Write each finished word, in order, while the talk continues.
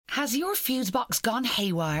Has your fuse box gone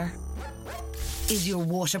haywire? Is your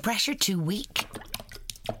water pressure too weak?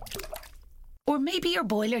 Or maybe your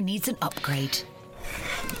boiler needs an upgrade.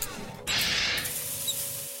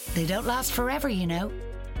 They don't last forever, you know.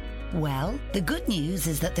 Well, the good news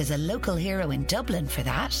is that there's a local hero in Dublin for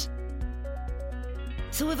that.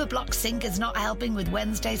 So if a blocked sink is not helping with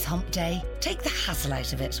Wednesday's hump day, take the hassle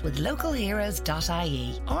out of it with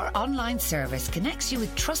localheroes.ie. Our online service connects you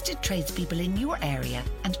with trusted tradespeople in your area,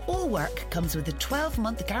 and all work comes with a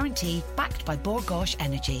 12-month guarantee backed by Bord Gáis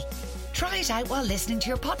Energy. Try it out while listening to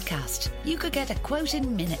your podcast. You could get a quote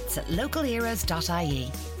in minutes at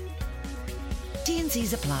localheroes.ie.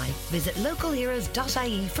 T&Cs apply. Visit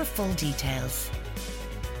localheroes.ie for full details.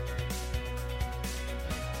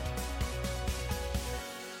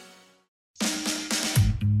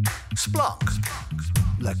 Splunk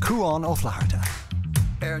le Cúán ó Phláirte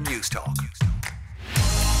News Talk.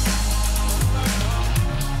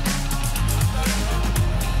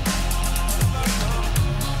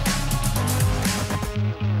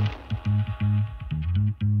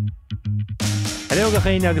 Hello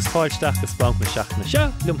gachéine agus fáilteach go Splunk na seachna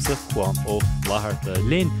seo lumsa Cúán ó Phláirte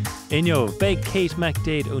Linn. Inyo big Kate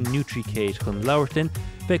McDade ó NutriKate chun Laurtin.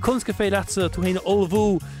 Be kunsca fé latsa tú héine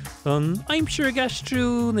olbhú I'm sure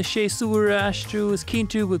gastrú na sé súra astrú is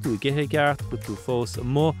cíntu go tú gethe gart go tú fós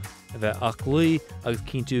mo a bheith ach lui agus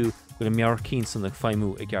cíntu go na mear cín san ag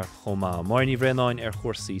feimú I gart chomá. Mar ní bhreanáin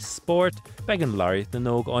chórsaí sport began lair na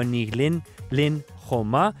nóg ní lin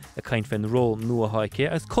chomá a caint fan ró nua haice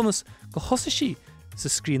agus conas go hosa sí sa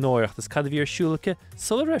scríóireacht is cad bhíar siúlacha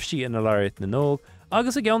sul raibh sí ina lairt na nóg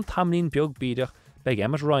agus a gceann tamlín beag bídeach beag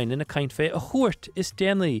emas rainin na caint fé a chuirt is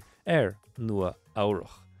déanaí nua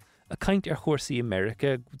áireach. A caint chórsaí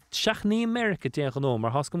America, seachnaí America déan gan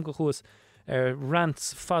mar hascom go chuas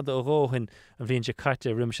rants fada a róhin an bhíonn sé carte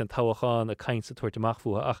rimis an tábhacháin a caint sa tuairt amach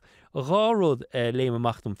fuaithe ach ráród léim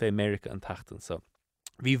amachtam fé America an tachtan so.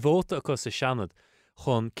 Bhí vóta acu sa seanad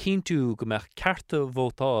chun cíntu go meach carta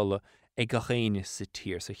vótála ag gachéine sa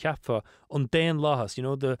tír. So cheapfa an déan láthas, you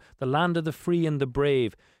know, the land of the free and the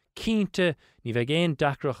brave. Cínte ní bheith géon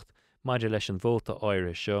dacracht maidir leis an vóta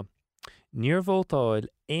áire seo. Níor vótáil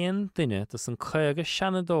éon duine tas an chuige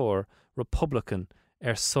seanadóir Republican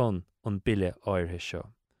son an bille áirithe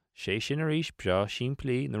seo. Sé sin arís bra sin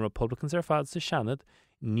plí na Republicans fad sa seanad,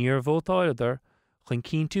 níor vótáileidir chun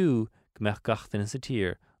cíntu go meach gachtain sa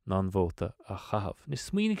tír ná an vóta a chahabh. Ní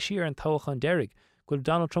smuoinnig siar an tábhachan deirg go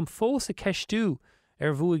Donald Trump fós a ceistú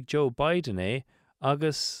bhuaigh Joe Biden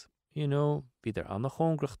agus, you know, bhí anna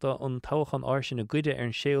chóngrachta an tábhachan áir na gcuide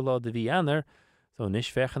an séolá de bhí anar, so nis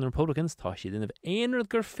fechan Republicans tá si den éonrad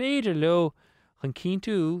gur féidir leo chun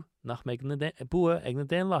cíntu nach meid bua ag na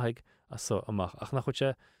déan láthaig as so amach ach nach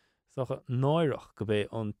chuirte socha náireach go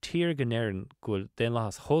bheith an tír gnéireann goil déan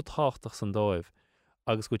láthas chótáchtach san dóibh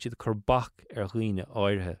agus go siad churbach ghuine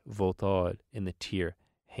áirithe vótáil in na tír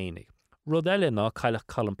hénig. Rud eile ná cailleach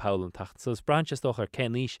Colin Powell an tacht, so is branches doch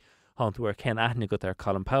Ken níos hanú Ken aithne go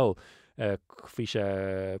Colin Powell Fhí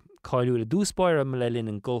sé cáilú le dúspáire me le linn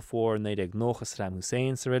an Gulf War néad ag nóchas Saddam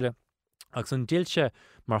Hussein sa riile. Agus an dílte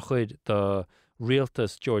mar chuid do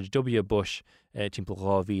rialtas George W. Bush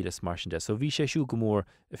timpeall 2000 mar sin de. So bhí sé siú go mór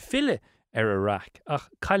fille Iraq. Ach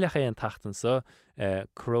cailleach an tachtan sa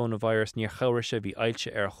coronavirus níor chabhar sé bhí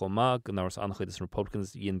ailte chomá ná an chuid is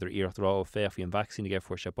Republicans ionidir iarcht rá ó féach hí an vaccine ag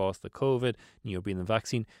fuair sé bás de COVID, níor bíon an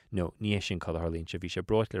vaccine, no, ní sin cad a Harlínse, bhí sé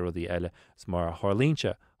broit le rudí eile is mar a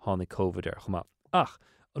Harlínse hána COVID chomá. Ach,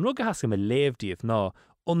 an rud go hasca me léamhdíobh ná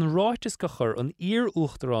an ráitas go chur an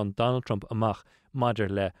uachtarán Donald Trump amach maidir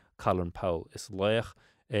le Colin Powell. Is leach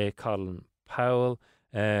Colin Powell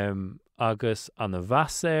agus an a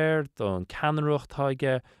bhasair don ceannarucht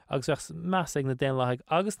thaige agus meas ag na déan láthaig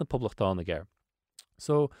agus na poblachtána gur.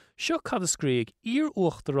 So, seo cad a scríigh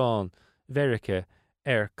uachtarán Verica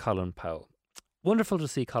Colin Powell. Wonderful to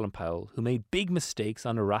see Colin Powell, who made big mistakes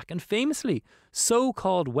on Iraq and famously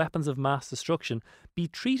so-called weapons of mass destruction, be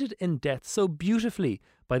treated in death so beautifully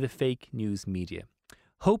by the fake news media.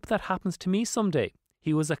 Hope that happens to me someday.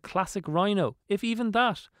 He was a classic rhino, if even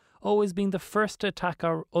that, always being the first to attack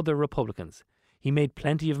our other Republicans. He made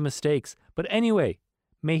plenty of mistakes, but anyway,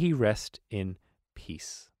 may he rest in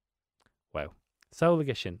peace. Wow.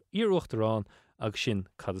 Saola sin, uachtarán ag sin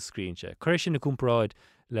cad a screense. Cuir sin na cúmparáid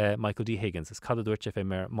le Michael D. Higgins, is cad a dúirte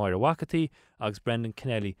fé Moira Wakati agus Brendan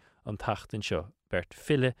Kennelly an tachtain seo, Bert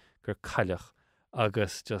Fille gur cailleach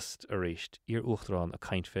agus just a réist uachtarán a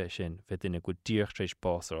caint fé sin fé duine go díocht rééis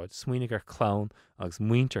básaráid, smuoinnig gur clown agus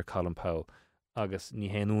muinter Colin Powell agus ní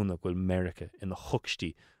héanúna goil America ina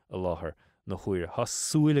thucstí a láthair na chuaire. Has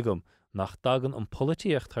súilagam nach dagan an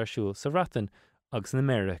polítíocht tharsúil sa ratan agus na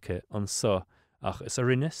America an so ach is a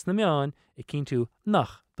rinne na meán I cín tú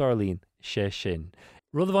nach darlín sé sin.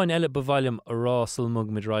 Rud a bhain eile bhhailm a rá sulmug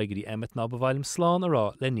mid raigeí emmet ná bhhailm sláán a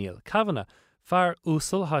rá le Níl Kavanagh. Fear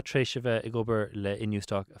úsal ha trééis bheith I gobar le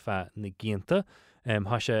inústach a fe na gianta.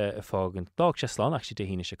 Tá sé fágan dag sé slán ach si de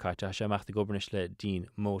híine se caiite sé meachta gobarnis le Dean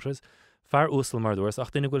Motors. Fear úsal mar dúirs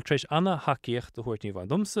ach duine ghfuil trééis anna haíocht do thuirt níomh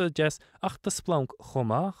dumsa jazz ach tá splank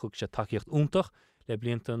chomá chug sé takeíocht úntach le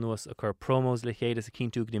blianta nuas a chur promos le chéad is a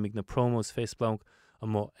cínú gníimiigh na promos fésplank a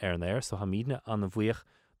mó ar an air so ha mídne an bhuioch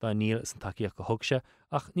ba Níl is an takeíocht go thug sé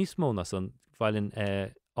ach níos mó na san bhailinn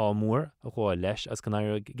ámór a gháil leis as gan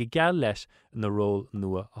air go geall leis na ról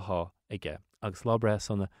nua a há ige. Agus lábre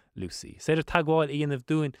sanna Lucy. Séidir tagháil íanamh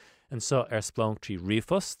dúin an so splank trí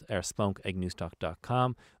rifost splank ag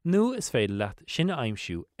newstalk.com nó is féidir leat sinna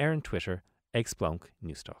aimimsú ar an Twitter ag splank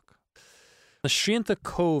newstalk. Na sríanta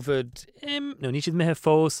COVID nó ní siad methe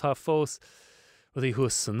fós ha fós rud í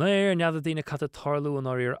thuas san éir nead a dtíine cat a tarlú an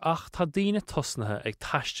áíir ach tá daoine tosnathe ag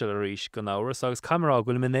taisteal a ríis go áras agus camerará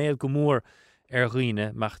gofuil minéad go mór ar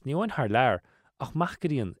riine mecht níoin th leir ach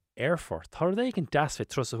machcaíon airfort tar é an deasfeh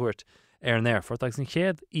tros a thuirt ar an airfort agus an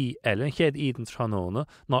chéad í eile an chéad iad an tróna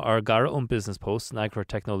ná ar gara ón Business Post an agrar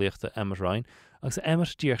technoliaachta Emmet Ryan agus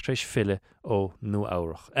Emmet díochtrééis fille ó nó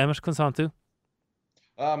áireach. Emmet chun tú?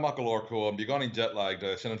 Mac go am beganing jet lag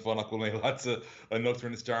sin an fannach go mé láse an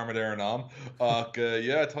nutrin is darmad ar an am ach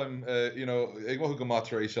yeah time you know ag mo go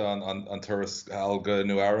mataréis an turas alga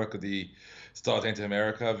nu ara go dí Stát into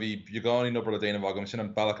America hí beganing no déanamh agam sin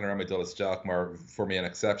an bailach ar mé Dulles Jack mar for me an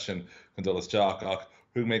exception chun Dulles Jack ach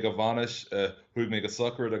thug mé go bhanis thug mé go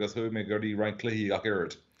sucr agus thug mé gurdí rein cluí ach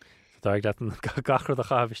irid. Dag dat gachar a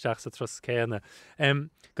chahisteach sa tros céanna.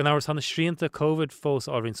 Gan áras hanna sríanta COVID fós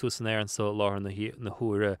áhrín suasan éir an so láhar na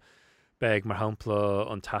thuaire beg mar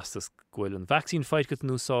hampla an tastas ghuiil an vaccine fight go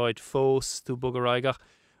núsáid fós tú bug aráigach.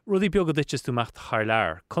 Rudí beag go ditches tú mecht thar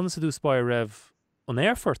leir. Con sa dú spáir raibh an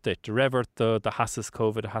airfort dit, revert de hasas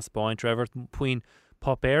COVID a haspáint, revert puin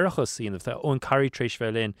pop éirechas íanamh tá ón carí trééis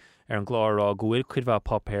bheilin ar an glárá gohfuil cuidbh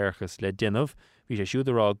pop éirechas le dinmh. Bhí sé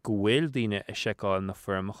siúdarrá gohfuil daoine i seicáil na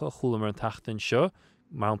firmacha chulamar an tachtain seo,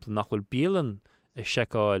 mar ampla nachhfuil bíalan i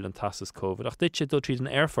seicáil an tasas COVID. Ach dit sé dul tríd an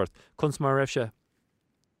airfort, chuns mar raibh se?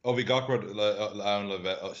 Bhí gacrad ann le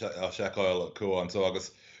seicáil cuaán, so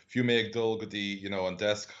agus fiú méid dul go dtí an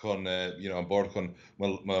desk chun an bord chun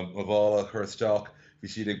má bhála chur isteach, bhí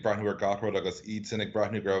siad ag brathnú ar gacrad agus iad sin ag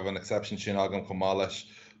brathnú go raibh an exception sin agam chumá leis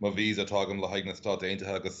má visa tágam le haig na Stát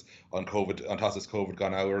Aontaithe agus an tasas COVID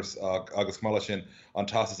gan hours agus chumá sin an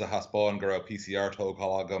tasas a haspáin go raibh PCR tóg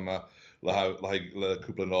há agam le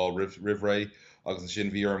cúpla lá rihré agus sin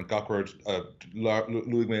bhí an gacrad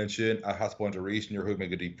luigh mé an sin a haspáint a ríis níor thug mé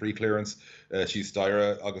go dtí pre-clearance sí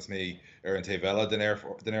staire agus mé ar an taobhheile den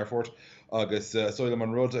airfort agus soil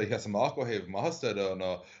an rud hes amach go héh maiste ná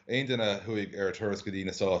aon duine thuig ar turas go dtí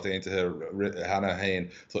na Stát Aontaithe hena hain,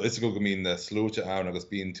 so is go mín na slúte ann agus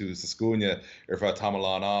bíon tú sa scúne ar bheit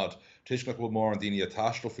tamán ad. Tuisnach bhfuil mór an daoine a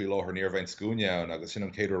taistrofií láthir níor bhain scúne ann agus sin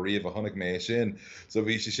an céidir riomh a thunig mé sin, so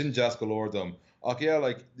bhí sé sin jazz go lordm. Ach yeah,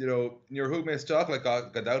 like níor thug mé isteach le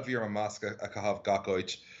go dabhí ar an measc a chahabh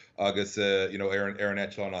gacóid agus ar an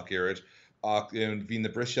Eitleán ach irid. Ach bhí na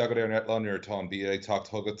brise agad ar an Eitleán ar tá bí ag tacht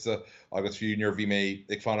thugadsa agus fiúnior bhí mé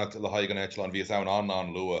ag fannacht le haig an Eitleán bhí ann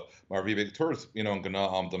an lua, mar bhí ag tuairt an gná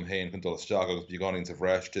am dom héin chun Dulles Jack agus bhí gáín sa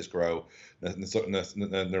bhreis tis go raibh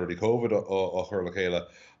na ruí COVID ó chur le chéile.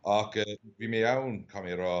 Ach bhí mé ann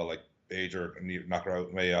camérá like Beiidir nach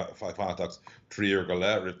mé fanachtas tríor go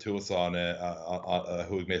le ri túsán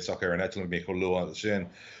thuig mé stoach ar an Eitleán mé chu lu an sin.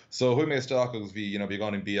 So thuig mé stoach agus bhí bhí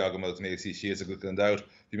gáin bí agam agus mé sí sios a go an dat,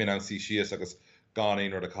 bhí mé an sí sios agus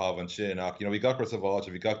gáin ar a cabhan sin ach bhí gachar sa bháte,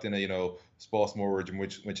 bhí gach duine spás mórid mu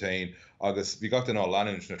chéin agus bhí gach duine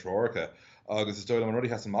leanúin na trocha. Agus is stoil an rudí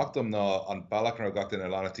has amachtam ná an bailachnar gach duine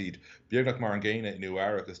leanatíd, beagnach mar an ggéine nu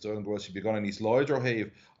airach agus stoil an bhil si began níos leidir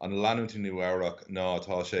héh an leanúnta nu airach ná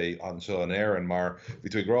tá sé an seo an éan mar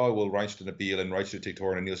bhí tú grá bhfuil reinste na bíal an reiste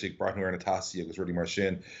teictóir na níl sig brathnú ar na tasí agus rudí mar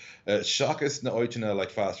sin. Seachas na oiteanna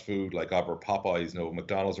like fast food like aber Popeyes nó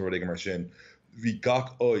McDonald's or rudí mar sin. Bhí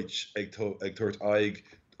gach oit ag tuairt aig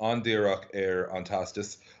andéireach ar an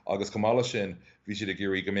tastas agus cumála sin bhí siad a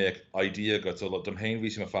géirí go méid idea go so dom héin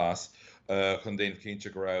bhí sin a fás chun déon cinnte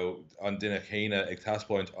go raibh an duine chéine ag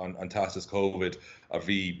taspóint an tastas COVID a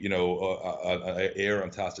bhí air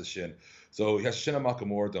an tastas sin. So he sin amach go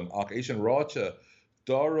mórdom ach é sin ráte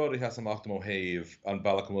dá rud has amach ó héh an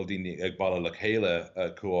bailachmil daoine ag bailla le chéile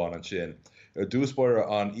cuaán an sin. Dúspóire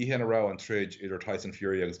an ihéana rá an trid idir Tyson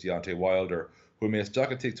Fury agus Deontay Wilder, chu mé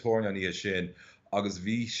isteach a teictóirne an ihe sin agus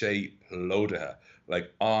bhí sé plódathe.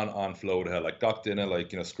 like on flow to like gach dinner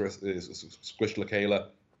like squish le chéile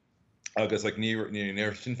agus like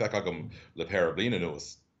near sin fe agam le pair blina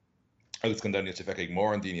nuas agus gan daine fe ag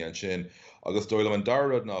mór an daine an sin agus dóile an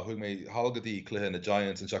darrod ná thug mé halgadí cluthe na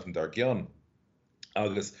Giants an seachtain dar gian.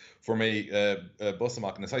 Agus for mé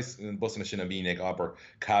busach na busna sin a mí ag aber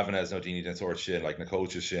Cavanagh nó daine den sort sin, like na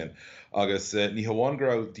coaches sin. Agus ní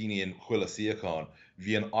haháingra daine an chuile siáán,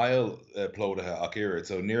 hí an ail plódathe ach irid,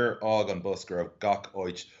 so níor ág an bus gur gach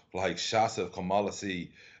áit le haag seaamh chomálasí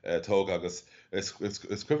tóg agus is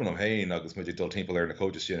cuian am hain agus muidir dul timp ar na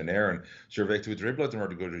coaches sin an airan. Sure bheith tú dribble mar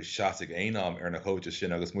go seaigh éam ar na coaches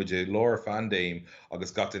sin agus muidir lór fandéim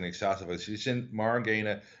agus gatain ag seaamh agus sin mar an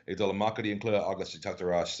ggéine ag dul macadí an cluh agus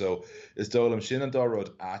teachtarrás. So is dólam sin an dárod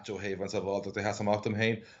ató héh an sábháil has amachtam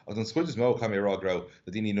hain agus an scuidir mó cha mérárá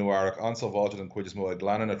na daoine nuach an sábháil an cuiidir mó ag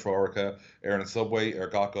glanán na troracha ar an subway ar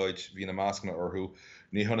gaáid hí na máscna orthú.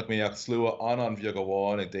 Ní thunach mé ag slua an bhíag go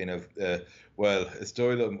bháin ag déanamh well, is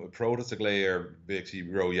dóile prótas a léir beic si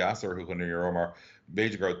roheasar chu chun mar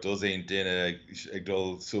beidir go dosén duine ag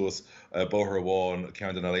dul suas bóthar bháin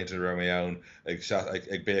cean den a léinte ra mé ann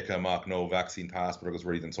ag bécha amach nó vaccine passport agus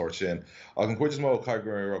réad an sort sin. Ag an chuidir mó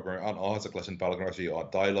caigur an áach leis an bailachí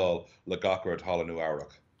á daileáil le gacrad hallanú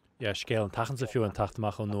áireach. Ja, scéal an tachan sa fiú an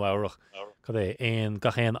tachtach an nó áireach. Cad é éon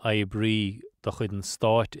gachéan aibrí do chuid an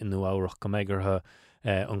stáit in nó áireach go méigurtha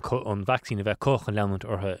an vaccine a bheith coch an leanúint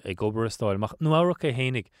ortha ag gobar stáil. Nó áireach é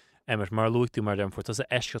hénig emmert mar luightú mar dem fuirt as a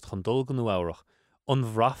eisceat chun dul go nó áireach. An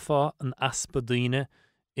bhrafa an aspadíine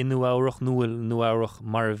in nó áireach nó áireach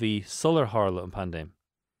mar a bhí solar hála an pandéim.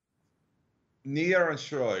 Ní ar an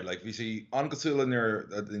sráid, like bhí sé angosúla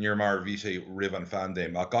níor mar bhí sé rih an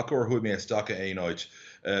fandéim, a gacúir chuid mé stacha éáid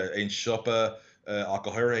ein siopa a go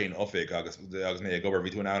thuirréin ofig agus mé gobar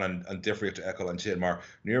ví an difriocht echo an sin, mar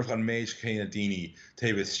níorh an méid chéine daoine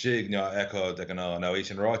taobh stig ná echo de gan ná éis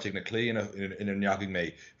an ráteigh na clé in an neachigh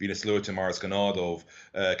mé hí na slúte mars gannádómh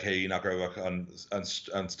cé nach raibh an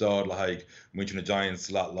stád le haig muinte na Giants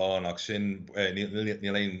leat lán ach sin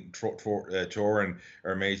níléon teoran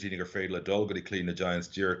ar méid daoine gur féad le dul go dtí clí na Giants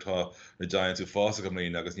dúirtá na Giants ú fása go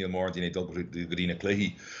mlín agus níl mór daoine dul go dtína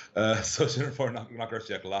cléhí. So sin fór nach raibh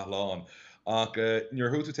leat lán. Ach níor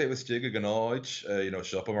thuú taobh stig gan áid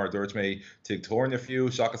sipa mar dúirt mé tuag torne fiú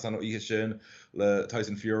seachas an ihe sin le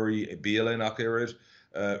Tyson Fury i béle nach irid.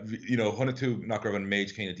 Thuna tú nach raibh an méid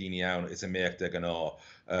céine daoine ann is a méach de gan á.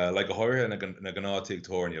 Le go háirthe na gan á tuag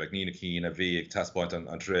torne, le nína cín a bhí ag testpoint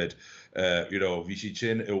an trid. Bhí si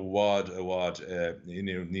sin i bhád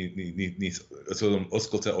níos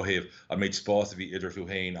oscailte ó thaobh a méid spás a bhí idir fiú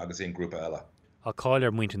hain agus éon grúpa eile. A cáil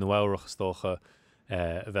ar muinte nó áireach stócha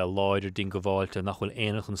bheith láidir din go bháilte nach bhfuil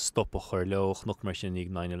éanaach an stoppa chuir leoch nach mar sin ag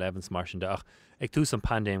 9/11 mar sin de ach ag tús an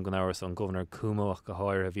pandéim gan áras an Governor Cuomo ach go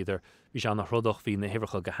háir a bhíidir bhí se an nach rudach hí na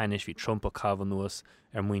hifracha go hainis hí Trump a cabhan nuas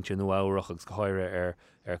ar muinte nó áireach agus go háire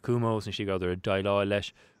ar Cuomo san si gáidir daileáil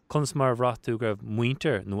leis. Cons mar bhratú go raibh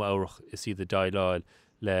muinter nó áireach is iad daileáil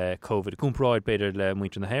le COVID. Cúmpráid beidir le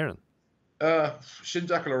muinte na hÉireann. Sin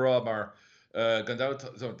deacail rá mar gandá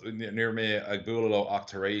níor mé ag buúla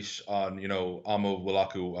achtaréis an amó bhfuil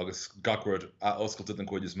acu agus gacrad a oscailta an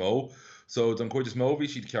chuid is mó. So don chuid is mó bhí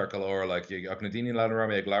siad cearcail áir ach na daoine le ra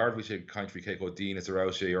mé ag leir bhí sé caiintrí cé go dín is ará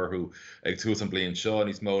sé orthú ag tús an blion seo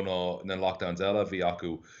níos mó ná lockdown eile bhí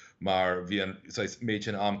acu. Mar bhí an méid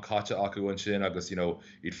sin am caite acu an sin agus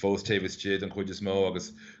iad fós taobh stiad an chuid is mó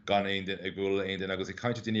agus gan aon ag buúla aon den agus i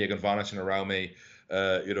caiinte daoine ag an bhaine sin ará mé.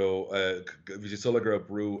 Bhí sé sulla gur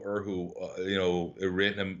brú orthú i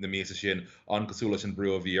ré na míasa sin an cosúla sin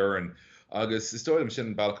brú a bhí an. Agus is dóim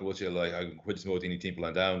sin bailcha bhil sé le an chuid is mó daoine timp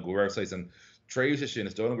an da, go raibh an tréise sin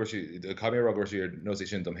is dóna camera gur sé nó sé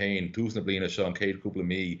sin am hain tús na bliana seo an céad cúpla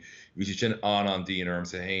mí, bhí sé sin an díanarm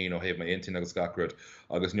sa hain ó héobh na intin agus gacrad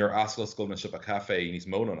agus níor ascail scoil na sipa café níos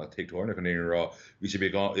móna a teictúirna go rá bhí sé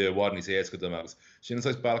bhád níos éasca dom agus sin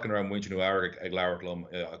bailcha ar an muinteú air ag leabharlumm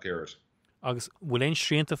a céirt. Agus bhfuil éon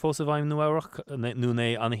sríanta fós a bhaim nó áireach nó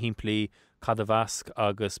é anna himplaí cad a bhasc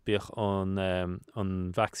agus bích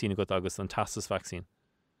an vaccín go agus an tastas vaccín.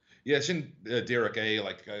 Yeah, sin dearach é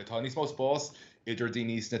tá níos mó spás idir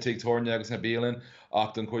daoine na teictúirne agus na béalann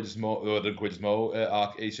ach den chuid is mó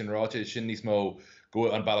ach é sin ráte sin níos mó go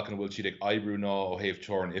an bailachan bhfuil siad ag ebrú ná ó thaobh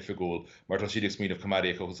teorann ifigúil, mar tá siad ag smíanamh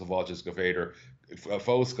comédia chugus sa bháilte go féidir.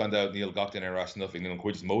 Fós gan níl gatain ar ras nuffing, an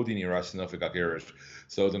chuid is mó daoine ar ras nuffing ag iris.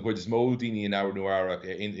 So den chuid is mó daoine in áir nuairach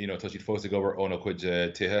tá siad fós gobar óna chuid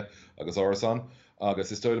tithe agus árasan.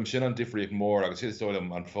 Agus is stoilm sin an difriíoh mór agus is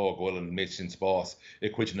stoilm an fág bhfuil an méid sin spás i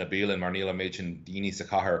cuiid na béalann mar níl a méid sin daoine sa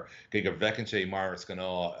chathair go gur bhecinn sé mars gan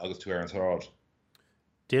ná agus tú ar an táráid.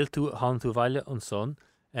 Déal tú han tú bhaile an son.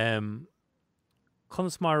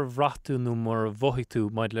 Conas mar bhreachtú nó mar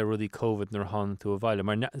bmhaithú maid le rudí COVID nar tháinig tú a bhaile.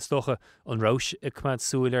 Mar stocha an rás i cumad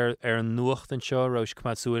súil ar an nuacht an seo, rás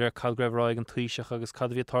cumad súil ar cad greibh ráig an tríseach agus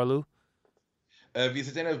cad bhí tarlú? Bhí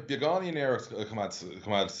sé déanamh beagání ar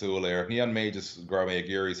cumad súil ar ní an méid is gra mé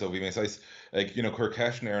géirí, so bhí mé chur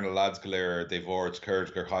ceisna ar na lads go léir dé bhórt chuir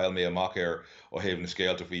gur chail mé amach ar ó héobh na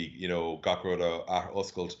scéalta bhí gacród a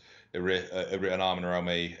oscailt i ri an am ra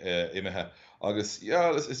mé imethe. Agus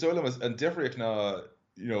is dólam an difriach na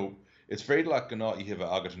it's féidir le go ná ihíh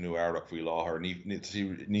agat an nu áireach faoi láthair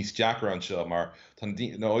níos deachar an seo mar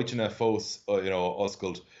na áitina fós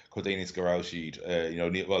oscailt Codénis go rá siad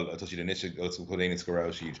atá siad inise Codénis go rá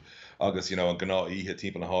siad agus an gná ihe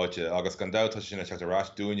timp na háite agus gan dátá sinna teach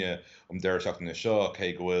arás dúine deir seach na seo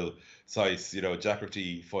cé go bhfuil sais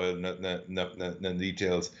Jackartí foiil na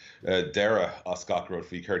details deire as scaród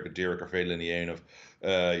fao chuir go ddíire gur féile í aanamh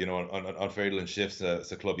an féile an shift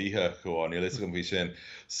sa club ihe chuáin í liscom bhí sin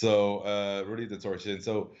so rudí de tor sin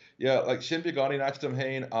so sin beagání nachtam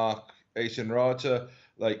hain ach é sin ráte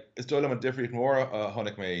is dólam an difriúch mór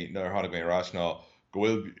tháinig mé nar tháinig mé rásná go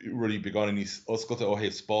bhfuil rudí beagání níos oscailte ó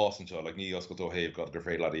héobh spás anseo ní oscailte ó héobh gur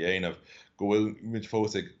féile í aanamh go bhfuil muid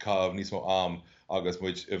fósaigh cabh níos mó am agus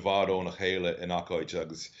muid i bhádó nach chéile in acáid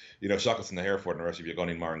agus seachas na Hairfort na reisi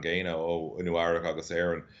beagání mar an ggéine ó Inuárach agus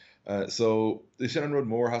éan. So is sin an rud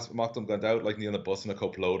mór has machtam gan doubt ní an na bus na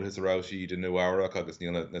coplód his ará siad in Inuárach agus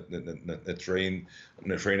ní na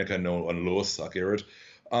tréinacha nó an luas ach irid.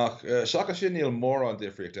 Ach seacha sin níl mór an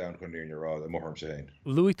difriocht down chun níor rá a mórm sé hain.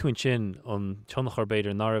 Louis tún sin an teannach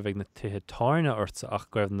beidir nar bheith na tuthe táirne orsa ach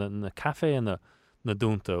greibh na cafe na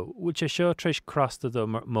dúnta. Bhfuil sé seo tríéis crasta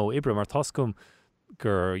mó ibre mar tascom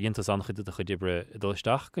gur dhéantas anchaide a chud ibre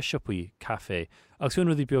dulteach go sipaí cafe. Agusún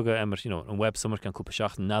rudí beaga immer an web summer gan cúpa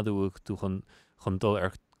seach nadúach tú chun dul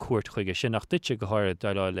ar cuairt chuige sin nach duite go háir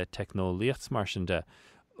daile le technolíocht mar sin de.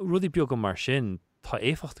 Rudí beaga mar sin tá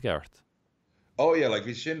éfacht gceart. Oh yeah,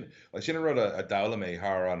 bhí sin an rud a dala mé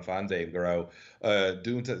thar an fandéim go raibh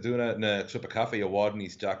dúna na sipa cafe a bhád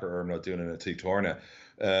níos deachar orm nó dúna na títorna.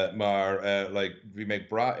 Mar bhí méid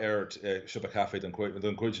bra ar sipa cafe don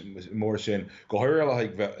chuid mór sin go háir le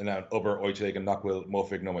in an obair oite an nachhfuil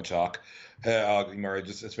mófik nó teach mar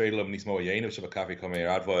is féidir níos mó dhéanamh sipa cafe cum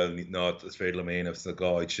ar adbháil ná is féidir méanamh sa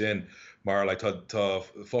gáid sin mar tá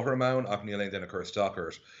fothar amán ach níl aon denna chur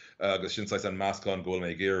stachars agus sin an meascán ggóil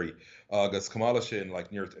mé géirí agus cumála sin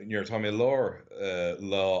níor tá mé lár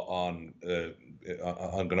lá an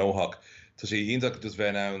gnóthach. Tá sé ionach dus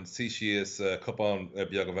bheith ann si sios cupán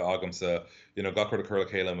beag a bheith agamsa gachar a chula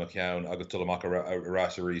chéile a ceann agus tulamach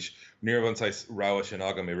arás a ríis. Níor bhain ráha sin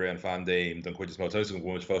agam i ré an fandéim don chuid is mátáis go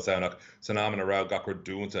bhfuil fásanach san am an rá gachar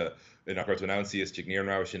dúnta nach chu an síos tí níor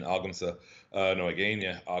ráha sin agamsa nó a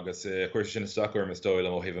ggéine agus chuir sin stachar is dóil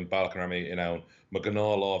ó híh an bailachar mé in ann má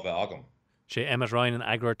gná lá bheith agam. sé Emma Ryan an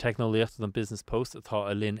agrar technolíocht an Business Post atá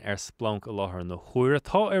a linn ar splank a láthair na chuair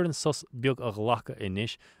atá ar an sos beag a ghlacha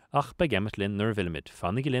inis ach be gemmet linn nar bhilimiid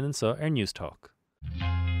fannig linn sa ar Newstalk.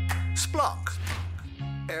 Splunk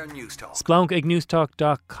ar Newstalk. Splunk ag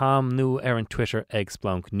newstalk.com nó ar an Twitter ag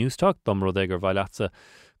Splunk Newstalk domrod ag ar bhaileatsa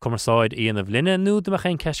Commerceáid íon a bhlinne nó de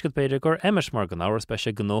mechéin ceiscad beidir gur emes mar gan áras be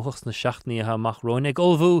sé gnóchas na seachtnííthe machróin ag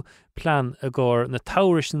olbhú plan a gur na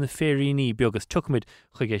tairis na féríní beaggus tucmid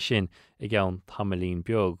chuige sin i gceann tamlín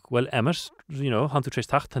beag. Well emes, han tú trééis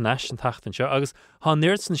tata neis an tatan seo agus há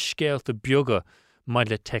néirt san scéalta beaga maid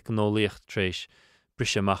le technolíocht trééis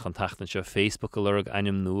briseach an tatan seo Facebook a lurg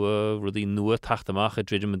aim nua rudí nua tatamach a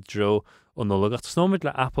dridim dro ó nulagacht snóid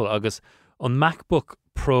le Apple agus an MacBook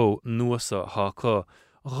Pro nuasa háá.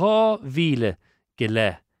 Rá bhíle go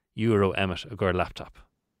le euro emmet a gur laptop.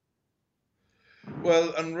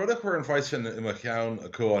 Well, an rud a chuir an freisin sin i cheann a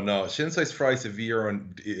chuá ná sin sais freiis a bhíar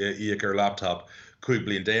an íocar laptop chuig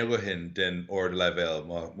blion déanamh hin den order level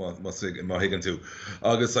má higann tú.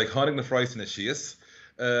 Agus tháinig na freisin na sios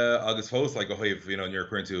agus fós go chuibh níor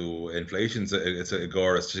chuinn tú inflation it's a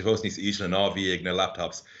gáras si fós níos ísna ná bhí ag na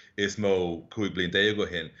laptops is mó chuig blion déanamh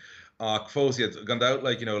hin. Ach fós iad gan out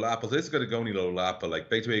Apple is got a goni lo lapa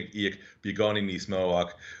beit ag beagání níos mó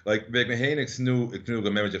ach beag na hénig snú go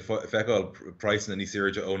méid feáil price na níos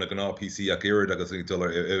éide ó na gná PC ach irid agus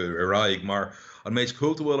raig mar an méid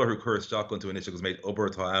coolhfuil chu chur stock tú inis agus méid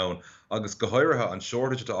obertá ann agus go háirithe an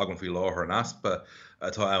shortage tá agan fao láthair an aspa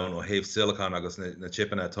atá ann ó héh silicon agus na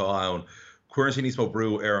chipanna atá ann. Cuireann sin níos mó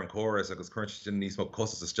brú ar an choras agus cuireann sin níos mó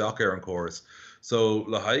costas a stock ar an choras. So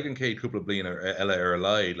le haigen céad cúpla blian eile ar a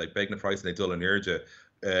leid, beag na price na dul an irde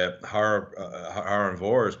har an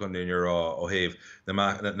bhórs gon níor ó héh na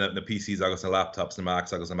PCs agus na laptops na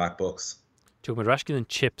Macs agus na MacBooks. Tu mar rascin an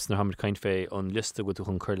chips na hamid caiin fé an lista go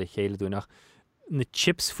chun chuir le chéile dúnach. na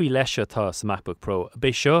chips faoi leise tá sa MacBook Pro.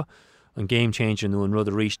 Bei seo an game changer nó an rud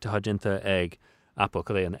a ríist hadinta ag Apple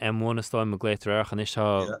go é an M1 is táim a gléitreach an is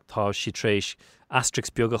tá si trééis asterix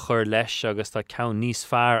beag a chur leis agus tá ceann níos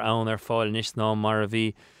fearr ann ar fáil níos ná mar a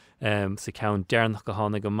bhí sa ceann dearnach go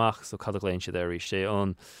tháinig amach so cad a gléin siad éirí sé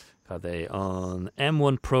an cad é an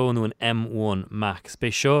M1 Pro nó an M1 Max. Bei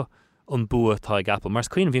seo an bua tá ag Apple. Mars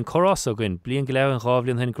cuioine bhíon chorás a gin blion go leabh an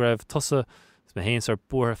rábblion hen greibh tusa me héins ar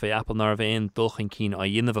buair fé Apple nar bhéon dulchan cín a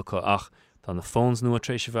dhéanamh go ach tá na phones nua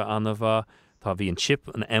trééis bheith anna bha tá bhí an chip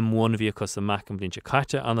an M1 bhí cos a Mac an blin se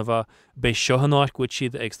caite anna bha bei seo an áit go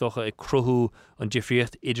siad ag stocha ag cruthú an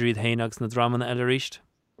difriocht idiríd héanagus na drama eile ríist.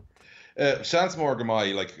 Seans mór go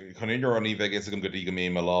mai chun inar an íbheith is go dtí go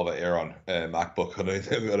mí me lábh ar an MacBook chun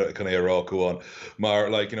é rá cuaán mar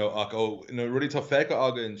ach rudí tá fecha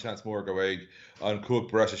agan seans mór go bhfuil an cuaig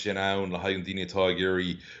breise sin ann le haid an daine atá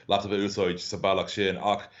gurí laptop úsáid sa bailach sin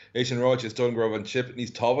ach é sin ráid is don gribh an chip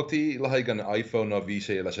níos tábhachtaí le haid an iPhone a bhí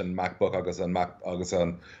sé leis an MacBook agus an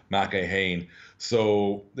Mac é hain.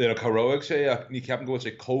 So choróigh sé ach ní ceapan go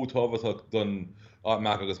sé cótábhaach don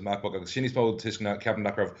Mac agus MacBook agus sin níos tuisna ceapan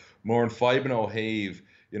nach raibh mór an fiban ó haimh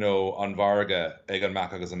an bharga ag an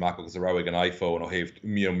Mac agus an Mac agus a raibh an iPhone ó haimh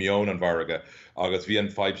mion an bharga agus bhí an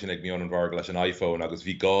fibe sin ag mion an bharga leis an iPhone agus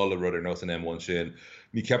bhí gáil a rud ar nó an M1 sin.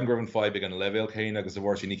 Ní ceapan go raibh an fibe ag an level céine agus a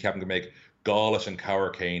bhhair sin ní ceapan go méid gáil leis an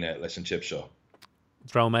cabhar céine leis an chip seo.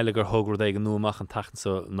 Rá meile gur thógur ag an nuamach an tatan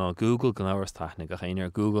so ná Google gan áhars taithnig a chéine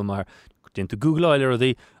ar Google mar dinta Google eile a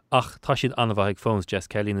dí ach tá siad anna bhaigh phones Jess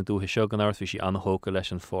Kelly na dúthe seo gan áhars bhí si anna hóca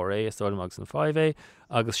leis an 4A is táim agus an 5A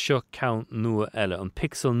agus seo count nua eile an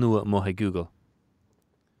pixel nua mothe Google.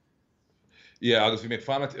 Yeah, agus bhí méid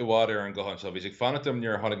fanat I bhád ar an gohan seo, bhí ag fanatam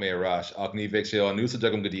níor tháinig mé arás ach ní bhéh sé an núsa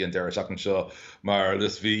degum go dtí an deire seach an seo mar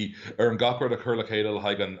dus bhí ar an gapar a chur le chéile le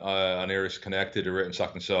haig an Irish Connected a written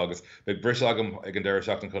seach an seo agus beag bris agam ag an deire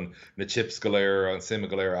seach chun na chips go léir an sim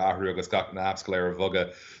go léir ahrú agus gach na apps go léir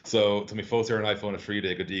bhoga. So tá mí fós ar an iPhone a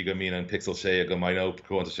fríide go dtí go mín an pixel sé go mai nó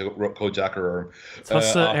co-jackar orm.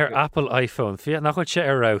 Tása ar Apple iPhone, fi nach chuid sé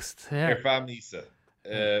ar roust. Ar fam nísa.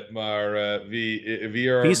 Mar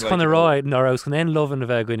Bhís chun ráid nar aus chun éon lovan a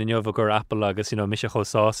bheith goin inneomh gur Apple agus mis a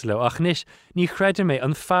chosása le ach níos ní chreidir mé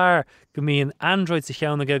an fearr go mííon Android sa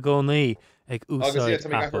cheanna go gcónaí ag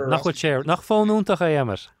úsáid Apple. Nach chuid sé nach fónúntaach é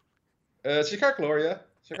éimar. Si carlória.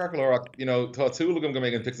 Tá túlagam go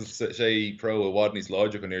méid an Pixel 6 Pro a bhád níos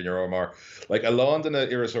láidir go níor mar a London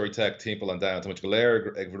Irisory Tech timp an down go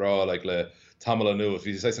léir ag bhrá le tamala nu if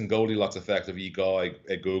you say some Goldilocks effect of gá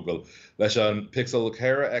ag Google leis an Pixel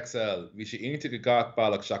Cara XL bhí sé inta go gach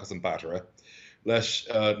bailach seachas an battery leis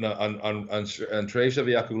an trééis a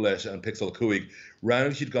bhí acu leis an Pixel 5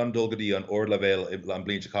 round siad gan dul gotí an or level an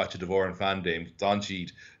blin caite de bhór an fandéim don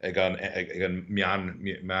siad ag an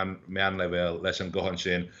mean level leis an gohan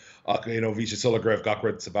sin ach bhí sé sulla greibh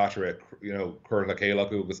gacrad sa battery chur le céile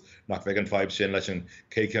acu agus nach bheith an 5 sin leis an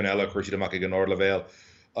céiciún eile chuir siad amach ag an or level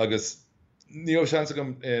agus Níl sean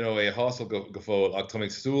gom é hásal go fóil ach tá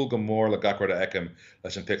súil go mór le gacrad a eicem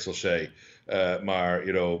leis an Pixel 6 mar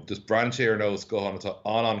dus brandché ar nós gohan atá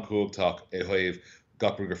an cúgtach é chuomh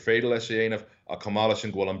gacrad gur féidir leis dhéanamh a cumála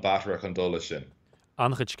sin ghfuil an battery an dul sin.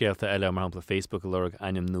 Anchid scéalta eile mar hapla Facebook lerug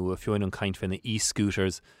aim nua fioin an caint fin na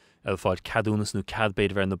e-scooters fáid cadúnas nó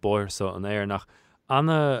cadbéid bhar na bóir so an éir nach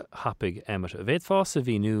anna hapig éimet a bhéad fása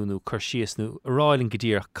bhí nó chuirsíos nó ráilinn go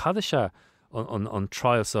dtír cad se an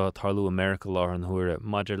trial sa tarlú America lá an thuaire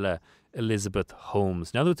maidir le Elizabeth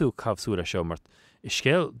Holmes. Neadú tú cabhsúra seo mar is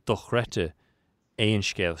scéal dochrete éon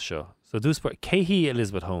scéal seo. So dúspar céhí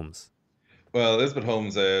Elizabeth Holmes? Well, Elizabeth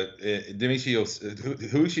Holmes, dimi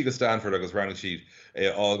who she go Stanford agus rannig siad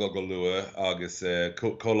ága go lua agus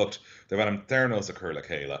cólacht de bheit an theranos a chur le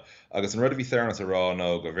chéile. Agus an rud a bhí theranos a rá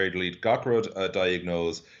nó go bhéidir líad gacrod a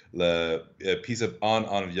diagnose le pí an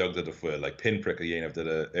bheagda de fuil, like pinprick a dhéanamh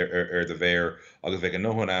de bhéir agus bheith an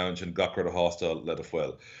nóhan ann sin gacrod a hástal le de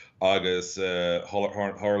fuil. Agus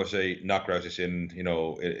hála sé nachrá sin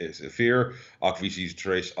is fear ach bhí si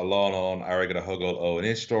trééis a lán agad a thugáil ó an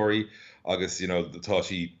istóí agus tá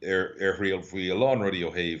si riil faoi a lán rudí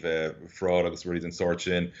ó haimh fraud agus ruí an sort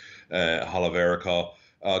sin Halaverica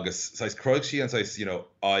agus sais croig si an sais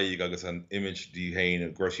aig agus an image dí hain a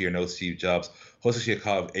groí ar nó Steve Jobs thosa si a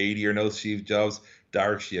cabh 80 ar nó Steve Jobs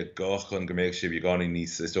dar si a gochan go méid si bhí gáí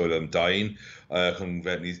níos istóil an dain chun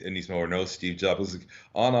bheith níos mór nó Steve Jobs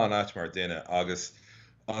an áit mar duine agus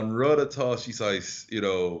an rud atá síáis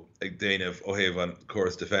ag déanamh ó héh an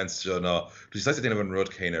choras defense seo ná tú sé déanamh an rud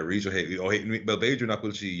chéine ríidir bel beidir nach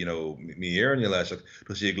bhfuil si mí éarne leis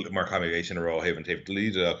tu si mar chaéis sin ará héh an taobh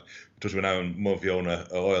líideach tu ná an móhionna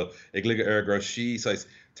óil ag lige ar gro síáis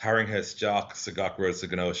taringhes Jack sa gacrod sa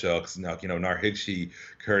gno shucks nar hig she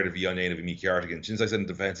curd of young of me cardigan since I said in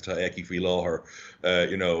defense to eki fi law her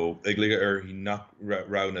igliga he knock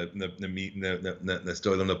round na meet na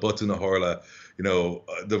stoil na button na horla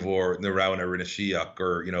the vor na round rinne shiak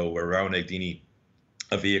or around a dini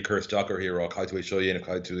a via curse jocker here or kaitwe show and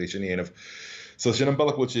kaitwe shin of so shin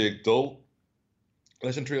balak what you dull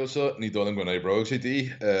leis an trio shot ní dónam go bro sé dí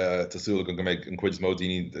tásúla go méid an cuid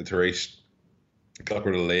módíní taréis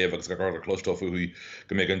gachar a léh agus gachar a clostó fuhui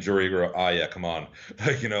go méid an jury go come on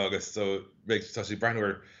agus so tá sé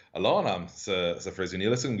brandwer a lá am sa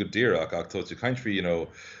frisúnílas an go ddíach ach tó country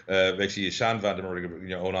bheith si sean van dem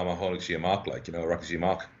ónam a hánig si amach rock sí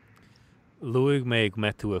amach. Luig méid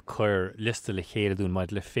metú a chur lista le chéadún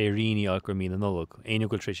maid le féríní agur mí nolog. Éine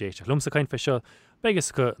goil trí séiste. Lumsa cain fe seo,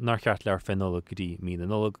 begus go nar cheart lear fe nolog go dtí mí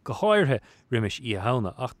nolog go háirthe riimiis í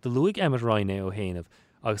hána ach de luig Emmet Ryan ó héanamh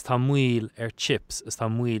agus tá muil chips is tá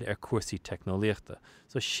muil cuasaí technoliaachta.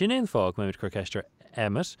 So sin éon fág méid chur ceistir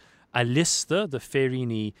Emmet a lista de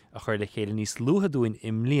féríní a chuir le chéile níos luthadúin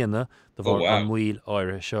im líana de bhar an muil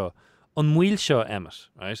áirithe seo. An muil seo Emmet,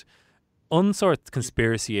 right? Unsort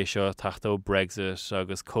conspiracy é seo tachtó Brexit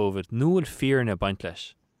agus COVID nuail fearna baint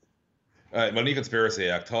leis. Well ní conspiracy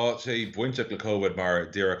ach tá sé buinte le COVID mar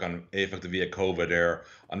dúach an éfachta via COVID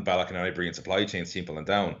an bailach an Iberian supply chain simple and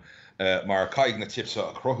down. Mar caiig na chip seo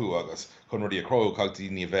a crothú agus chun rudí a crothú caiigtí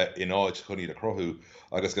ní bheith in áid chuní a crothú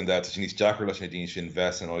agus gan dat sin níos Jackar leis na dín sin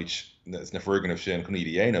ves an áid na fergan of sin chuní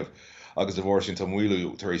dhéanamh. agus a bhór sin tá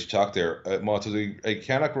muilú tar éis teachtar má ag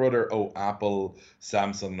ceannach rudidir ó Apple,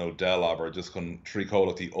 Samsung nó Dell aber just chun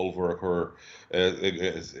trícólatí over a chur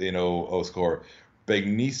ó scór. Beag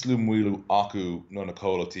níos lú muilú acu nó na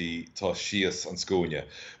cólatí tá sias an scúine.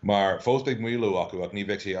 Mar fós beag muilú acu ach ní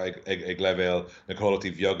bheith sé ag levéil na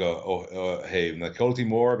cólatí bheaga ó héh. Na cólatí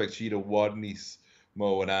mór beag siad a bhád níos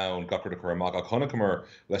mó an ann gachar a chur amach a chunacamar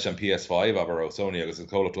leis an PS5 aber ó Sony agus an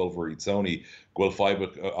colat over iad Sony ghfuil fibe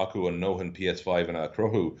acu an nóhan PS5 in a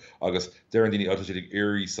crothú agus deir an daoine automatic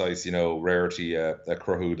eerie size rarity a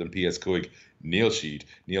crothú an PS5 níl siad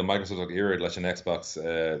níl Microsoft ag irid leis an Xbox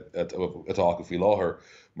atá acu fi láthair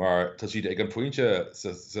mar tá siad ag an pointe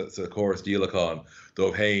sa choras díalachán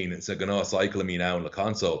dómh hain sa gná cycle mí ann le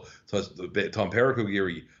console tá Perico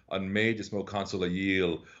géirí an méid is mó console a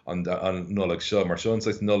díal an nullag seo mar sean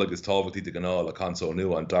sais nullag is tábhatí de gná le console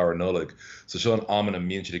nu an dar nullag so sean amman an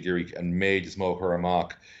mion siad a géirí an méid is mó chur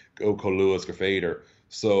amach ó choúas gur féidir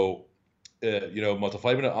so má tá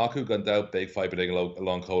fibanna acu gan da big fibe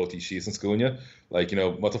along quality she's an scúne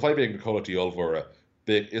má tá fibe na quality olvora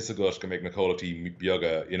big is a gosh go make na quality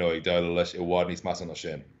bioga ag da leis I bhád níos masan na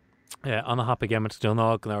sin. Anna hap gemmet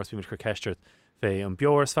donná gan áras bhí chu ceisteirt fé an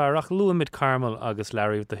beor fearach luamid Carmel agus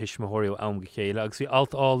Larry de hisismóirí am go chéile agus bhí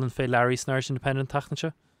altáil an fé Larry Snars independent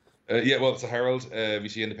tachnaise? Well it's a Herald bhí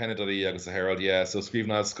sé independent agus a Herald so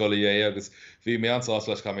scríbná scoí agus bhí mé ansá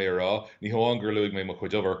leis cha mé rá ní háin gur luigh mé mo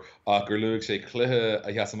chuidover ach gur luigh sé cluthe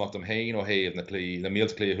a heasamach am hain ó héamh na clí na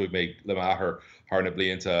mílte clí chuig mé le ahar thar na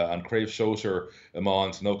blianta an craibh seoir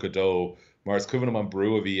amáint nó dó mar is cuihann an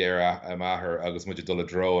brú a bhí a mahar agus muidir dul a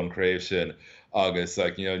dro an craibh sin agus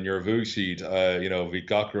nuair bhúg siad bhí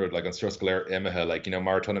gacrúd an stroscoléir imethe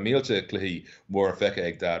mar tána mílte cluí mór fecha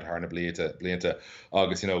ag dad thar na blianta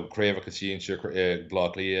agus craibh a sin siú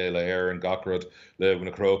blá lia le air an gacrúd le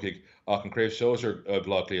na crocaigh ach an craibh seoir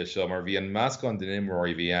blá lia seo mar bhí an meascán den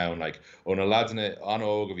imróí bhí ann ó na ladanna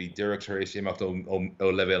anóg a bhí directoréis éach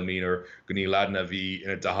ó level mínar go ní ladanna bhí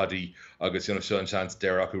ina dahadaí agus seo an chans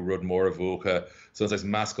deir acu rud mór a bhuacha so is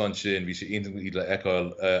meascán sin bhí sé intaí le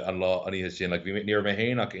eáil an lá aníhe sin bhí níor mé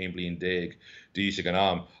héanaach aon blion déag dí se gan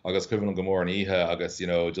am agus cuihann an gomór an ihe agus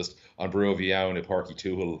just an brú bhí ann I Parky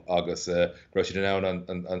Túhal agus gro si den ann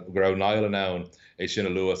an grá nail an ann é sinna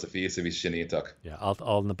luas a fios a bhí sin ítach.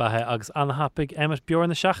 Alt na bathe agus anna hapig Emmet beor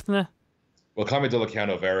na seachtainna? Well come dul cean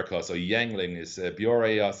Verica so Yangling is beor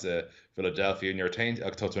as Philadelphia near taint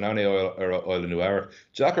ag tó ná oil New Arab.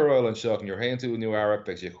 Jackar oil an seach near hain tú New Arab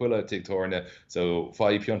be sé chuile tigtorne so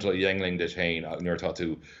 5 piontal Yangling de chain near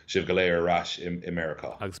tatu sib galéir rash in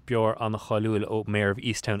America. Agus beor an chaúil ó mayor of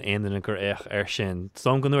Easttown aine gur éich sin.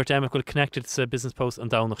 Som ganúir Emmet connected sa Business Post an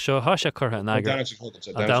dánach seo há se chutha an agur an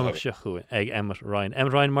dánach se chu ag Emmet Ryan.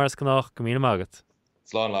 Emmet Ryan mars gannach go míle mágat.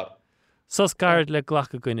 Slán lad. Sos gard le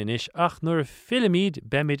ghlacha goin inis ach nuair filmid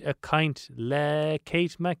bemid a caint le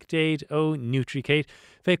Kate McDade ó NutriKate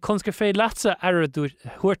fé consgur fé latsa ara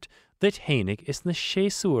thuirt dit hénig is na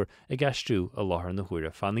séúr a gasstrú a láthair na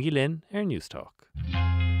huaire fannig linn Newstalk.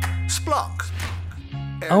 Splunk.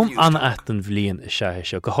 An at an bhlion sethe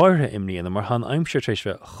seo go háirtha imlíonna mar han aimseir trééis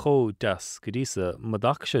bheith cho das go dtísa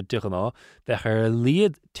modach se duchaná bheith ar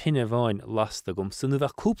líad tinine bháin lasta gom san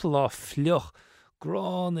bheith cúpla lá fleoch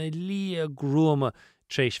grán é lí a grúma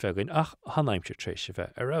trééis fegain ach han aimseir trééis se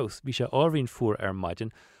bheith arás bhí sé áhríonn fuair ar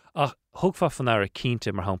maidin ach thugfa fan air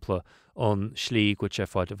cínte mar hampla an slí go sé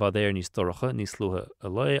fáid bhd éir níos doracha níos slúthe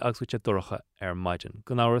a le agus go sé doracha ar maidin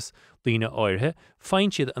go áras lína áirthe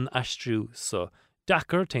féin siad an aistriú sa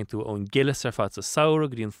Dakar teint tú ón gilas ar fad sa saoire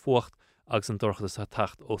go dtíon fuacht agus an dorchas sa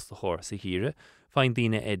tacht os de chóir sa híre. Fáin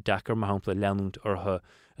daine é Dakar mar hampla leanúnt ortha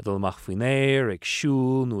a dul amach faoin éir, ag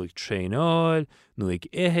siúl, nó ag tréáil, nó ag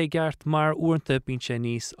ithe gart mar uanta bín sé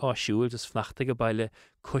níos áisiúil just fnachta go baile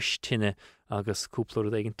cos tinine agus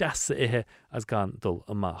cúplaúir ag an deasa ithe as gan dul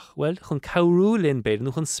amach. Well, chun cabhrú linn beidir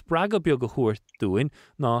nó chun sppraga beag go chuairt dúin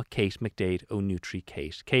ná Kate McDade ó Nutri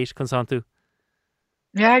Kate. Kate, chun santu?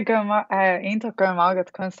 Ja go einintach go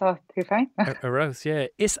agad chunstá tú féin. Arás,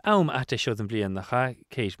 is am ate seo an blian nach cha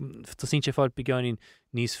Kate. Tá sin sé fáil begáin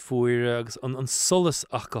níos fuaire agus an solas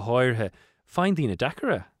ach go háirthe. Fáin dína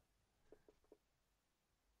Dakara?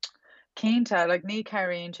 Cínta, like ní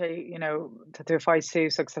caríonn sé, tá tú fáid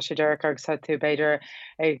sús agus tá sé deirc agus tá tú beidir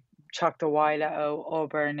ag teacht a bhaile ó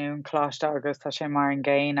obair nó an chláiste agus tá sé mar an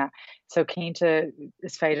ggéine. So cínta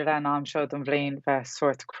is féidir an am seo an bhliain bheith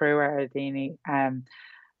suirt cruúir a daoine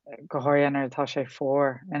go háiríonar tá sé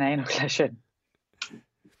fór in éonach lei sin.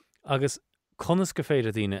 Agus conas go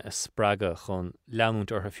féidir daoine is sppraga chun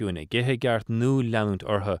leanúnt ortha fiúna. Githe gart nó leanúnt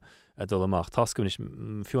ortha a dul amach. Tascum is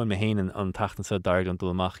fiúin me héanaan an tachtan sa dair an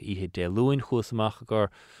dul amach ihe déalúin chuas amach gur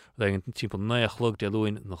an timp 9 chlog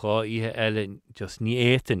déalúin na gá ihe eile just ní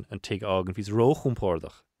étain an teag ágan fís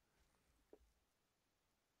róchumpórdach.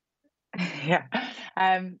 Yeah.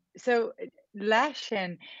 So leis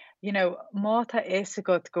sin, máta is a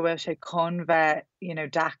go bhfuil sé chun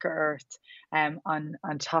bheith, Dakar earth an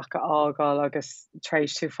take ágáil agus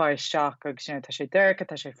trééis tú fáisteach agus tá sé deircha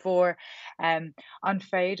tá sé fór. An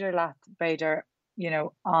féidir leat beidir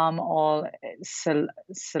amáil sa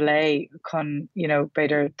lé chun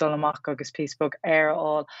beidir dul amach agus Facebook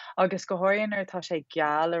aráil agus go háiríonar tá sé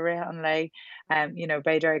geal a rith an lé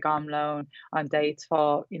beidir ag amlón an déit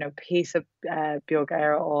fá pí beag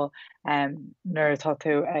aráil nuair atá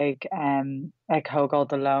tú ag thógáil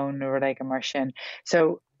de lón nuair ag mar sin.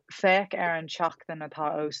 So féic ar an seachtain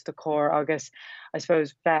atá os de cór agus I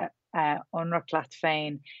suppose bheith ionrach leat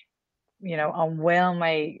féin an bhfuil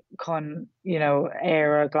mé chun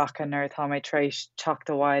éar a ghlacha nuair tá mé trééis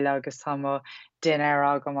teacht a bhaile agus tá duine ar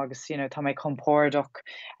agam agus tá mé compórdach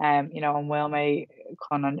an bhfuil mé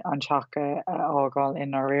chun an teacha ágáil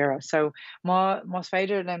in ar riire. So más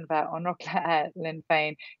féidir linn bheith ionrach linn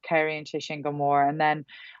féin céiríonn sé sin go mór and then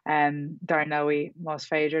dar nóí más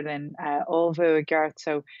féidir linn olbhú a gceart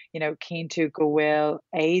so cín tú go bhfuil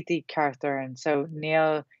éadaí ceartar and so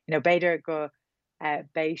níl beidir go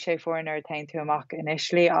bei sé fórinnar tain tú amach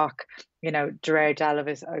initially ach dréir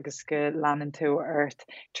dalvis agus go leanan tú earth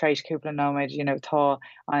trééis cúpla nóid tá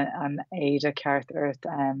an éad a ceart earth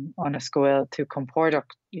an a scoil tú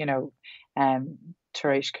compórdach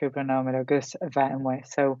taréis cúpla nóid agus a bheith an way.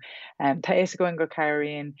 So tá is going go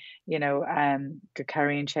cairíonn go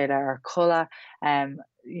cairíonn sé le ar chola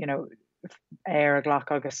air a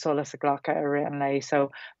ghlach agus solas a ghlacha a ri an lei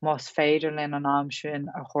so más féidir linn an am sin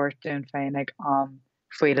a chuirtún féin ag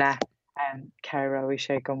faoi le ceiróí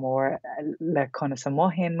sé go mór le chuna sa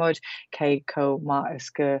mothíon mud cé có má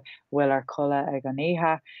is go bhfuil ar chola ag an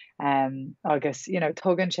ihe agus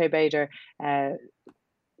tugann sé beidir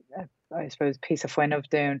I suppose piece of foin of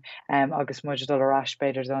dún agus muidir dul arás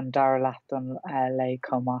beidir don dar leat an lei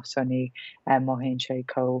comá so ní mothíonn sé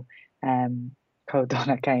có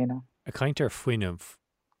donna céine. A caint ar foiinemh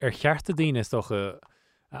ar cheartta daine is doch a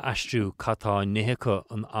aistriú catá nithice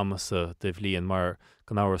an amasa de bhliain mar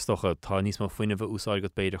gan áhar stocha tá níos má foiinemh úsáid go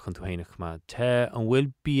beidir chun tú héanach má. Tá an bhfuil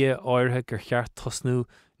bí áirithe gur cheart tosnú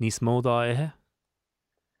níos módá ithe?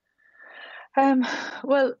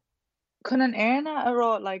 Well, chun an airna ará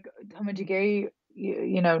tá muidir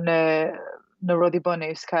géirí na rudí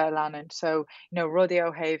bunúsca leanan so rudí ó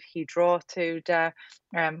thaobh hídrá tú de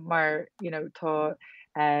mar tá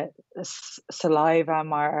saliva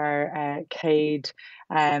mar ar céad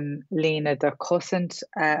lína de cosint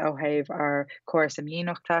ó thaobh ar cuairs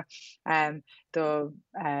amíochta do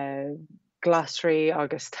glasrí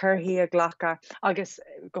agus turthaí a ghlacha agus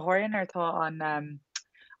go háiríonar tá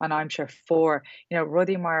an aimseir fór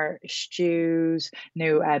rudí mar stews nó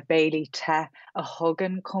béilí te a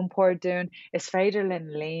thugan compór dún is féidir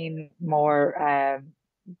linn líon mór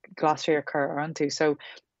glasrí a chur an tú so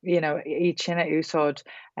each sinna úsáid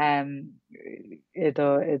I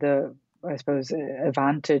do I suppose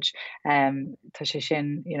advantage tá sé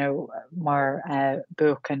sin mar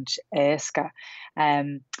buchant éasca.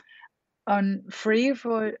 An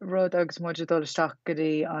phríomh rud agus muidir dul isteach go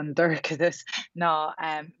dtí an dúrcadas ná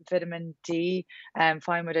vitamin D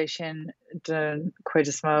fáimid é sin den chuid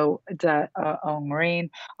is mó ón ngrian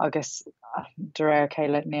agus de réir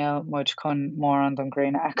chéile níl muid chun mór an don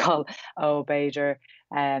gréine eáil ó beidir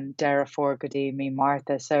deire for go dtí mí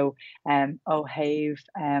Martha so ó thaobh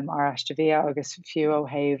ar eiste bhí agus fiú ó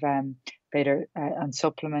thaobh beidir an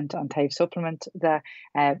supplement an taobh supplement de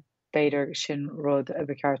beidir sin rud a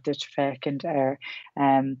bhceartid fécinint ar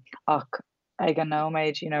ach ag an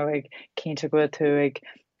nóméid ag cinnte go bhfuil tú ag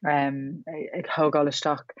thógáil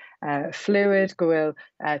isteach fluid go bhfuil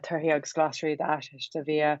tuirthaí agus glasraí eiste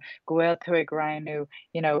bhí go bhfuil tú ag ranú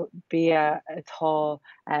bí atá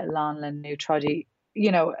lán le nutrádí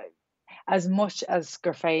as much as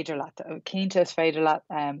gur féidir leat cínta is féidir leat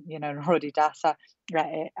rudí dasa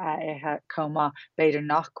comma beidir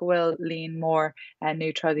nach bhfuil líon mór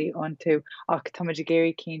nutrádí iontu ach táidir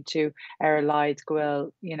géirí cíntú ar a leid go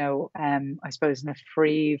bhfuil I suppose na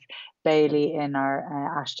phríomh béilí in our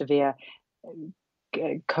eiste bhí as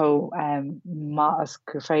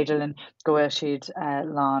gur féidirlinn go bhfuil siad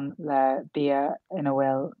lán le bia ina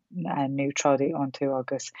bhfuil nutrádí iontu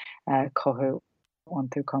agus cothú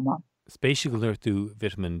iontu comma. Spéisi go leir tú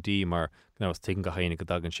vitamin D mar gná tegan go haine go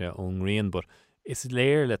dagan se ón rion, but is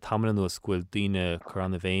léir le tamlan nó scoil daine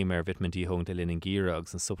chur bhéim ar vitamin D hong de linn an gíra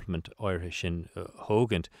agus an supplement áirithe sin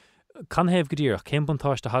thógant. Can hebh go dtír ach cén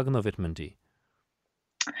buntáiste hagan ó vitamin D?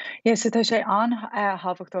 Yeah, so tá sé an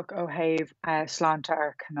hafachtach ó thaobh sláinte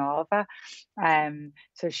ar cnáha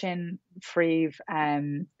so sin phríomh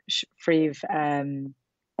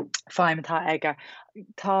feimitá aige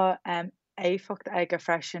tá éfacht aige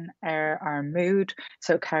freisin ar mood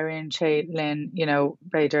so carrying sé linn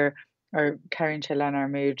beidir or carrying sé len ar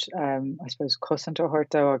mood I suppose cosint ó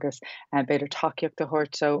thuirtó agus beidir takeíocht a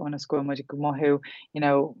thuirtó an scoil muidir go mothú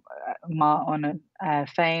má an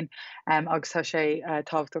féin agus tá sé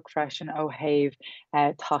táhachtach freisin ó thaobh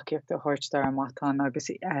takeíocht a thuirtó ar mátán agus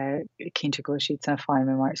cinnte go siad san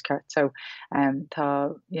feimime mar is ceart so tá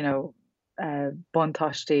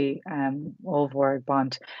buntáistí ómhór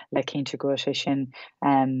bant le cinnte go sé sin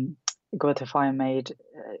go a fáim méid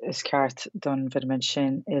is ceart don vitamin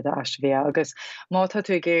sin iad a eiste bhí agus mátá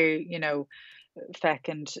tú géir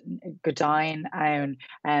fecint go dain ann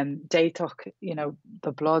déitoch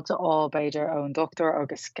the blood á beidir ón doctor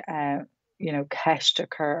agus ceiste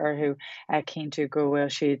chur arthú cinnte go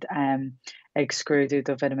bhfuil siad ag scrúdú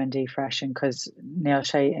do vitamin D freisin cos níl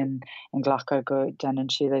sé in ghlacha go denan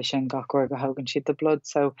siad é sin gachúir go thugann siad the blood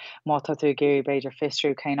so mátá tú géirí beidir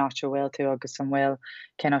fistrú cé áte bhfuil tú agus an bhfuil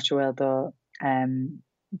cé áte bhfuil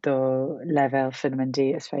do level vitamin D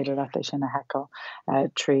is féidir le lei sin a heáil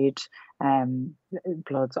tríd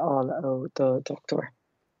blood all ó do doctor.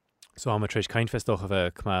 So ha trééis caiinfestocha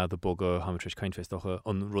bheith cumá de boga ha trééis caiinfestocha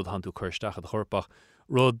an rud hanú chuirsteach a chorpach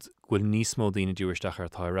rud ghfuil níos mó daoine dúirsteach ar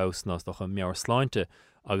tárás nás docha meabhar sláinte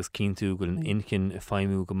agus cín tú ghfuil an incin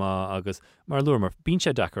feimú go má agus mar luair mar bín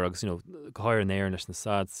sé dechar agus gohair an éir leis na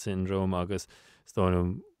SAD syndrome agus stáinm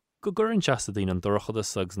go gur an teasta daoine an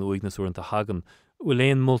dorchadas agus nó ignasúanta hagan bhfuil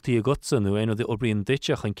éon moltúltaí a gotsa nó éon orbríon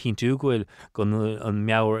diteach an cín tú ghfuil go an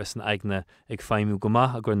meabhar is an aigne ag feimú go má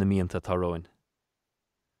a gur na míonanta táráin.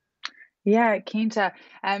 Yeah, cínta.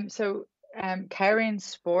 So carrying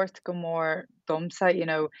sport go mór domsa,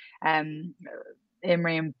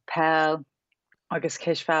 imrion pell agus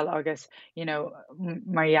kisfel agus,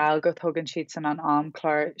 marall go thugann siad san an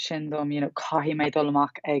amclár sin dom, caihí méid dul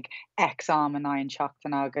amach ag exam an aon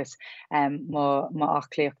seachtain agus má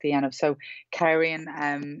achlíochtaí anmh. So carrying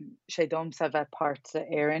sé domsa bheith part sa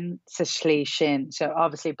éireann sa slí sin. So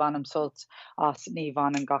obviously banam sult as ní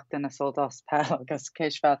bhain an gachtain a sult as pell agus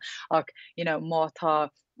kisfel ach, mátá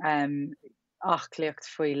achlíocht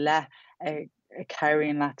faoi le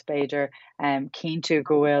carrying leat beidir cín tú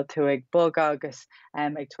go bhfuil tú ag bug agus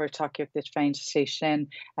ag tuair takeíocht dit féin sé sin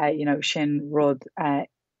sin rud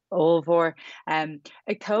ómhór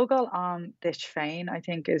ag tógáil an dit féin I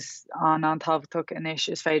think is an táhachtach inis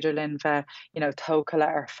is féidir linn bheith tóca le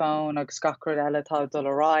ar fón agus gacrad eile tá dul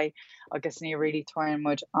ará agus ní really tuain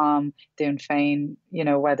muid dún féin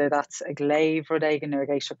whether that's ag léomh rud éigen ar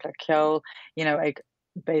géisteach le ceol ag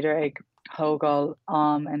beidir ag thógáil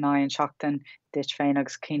in aon seachtain dit féin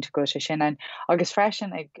agus cinnte go sé sin agus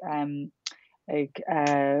freisin ag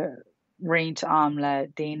riint le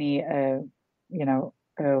daoine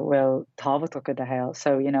will tábhacht go de hell.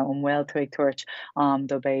 So, you know, well to ag tuairt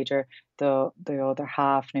do beidir the other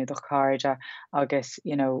half nu do carja agus,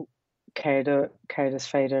 you know, céir is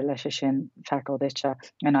féidir leis sin feicil dite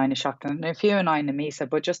an aine seachtain. Na fiú an aine mísa,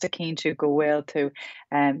 but just a cín tú go bhfuil tú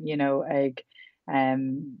you know, ag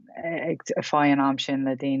fáin am sin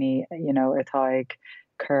le daoine, you know, atá ag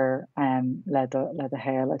cur le a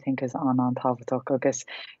hell, I think is an tábhaach agus,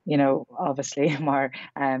 you know, obviously mar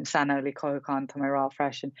sanolí coáin tá rá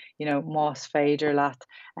freisin, you know, más féidir leat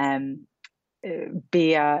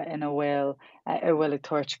bia in a bhfuil ag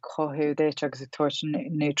tuairt cothú dit agus a tuairt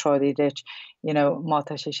neutrálí dit, you know,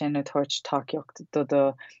 mátá sé sin a tuairt takeíocht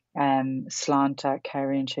do sláinte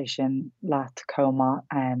ceann sé sin leat comá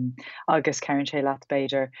agus ceann sé leat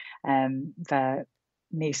beidir bheith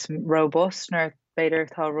níos robust nar beidir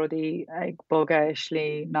tá rudaí ag boga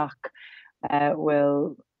islí nach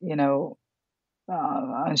bhfuil, you know,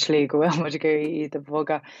 an slí go bhfuil muid gurí iad a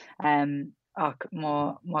bhoga ach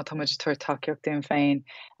má táid tuair takeíocht din féin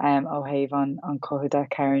ó thaobh an cothúda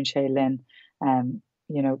ceann sé linn,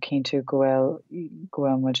 you know, cín tú go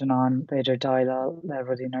bhfuil muid an beidir dáile le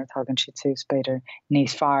rudaí nar tagann siad tús beidir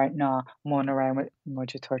níos fearr ná mna raibh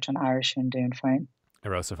muid tuairt an air sin dún féin.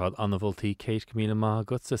 Arás fad an bhiltaí Kate Camilla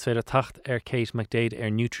Magus is féidir tacht Kate McDade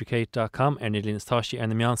nutricate.com ní líontáistí ar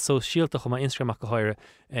na meán so síalta chum Instagram go háire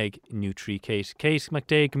ag NutriKate. Kate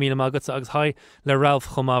McDade Camilla Magus agus haid le Ralph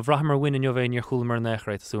chumá bhrahamar win in jobhéin ar chuúlamar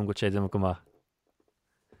nechráid asún go sé go má.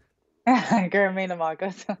 Gur míle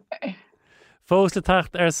mágus. Fós le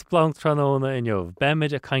tacht ar splank tróna in jobh.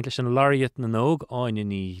 Beimid a caiint an lariat na nóg áine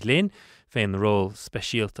ní linn féin ról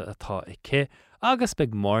speisialta atá i cé. Agus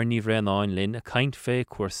beg mór ní bhreanáin linn a caint fé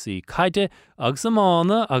cuasaí caide agus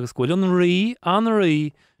amána agus gúil an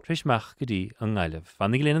rí tris meach go dtí an ngailemh.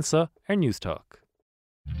 Fannig léanaan sa ar Newstalk.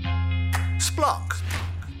 Splunk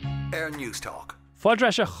Newstalk.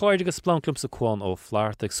 Fáildreis a chuirde go splanklum sa cuán ó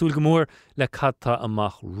Phlárt ag súil go mór le cadtá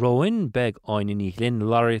amach roin beg áine ní linn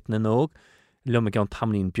lariat na nóg lum ag an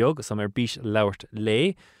tamlín beag sam ar bís labhart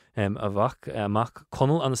lé. A bhach amach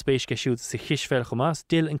conal an na spéis geisiúd sa chisfeil chomás,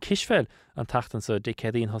 dil an chisfeil an tachtan sa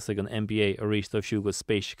decadín hosig an NBA a rís do siú go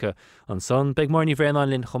spéisica an son. Beg mar ní bhreanáin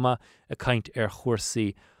linn chomá a caint ar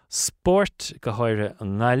chuirsaí sport go háire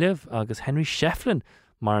an ngailemh agus Henry Shefflin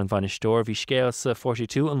mar an bhainisteoir bhí scéal sa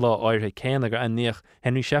 42 an lá áirithe céan agur an níoch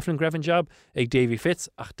Henry Shefflin greibh job ag Davy Fitz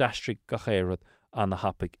ach daistrig go chéirad an na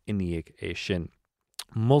hapig iníag é sin.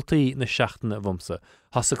 Multi na seachtainna bhumsa.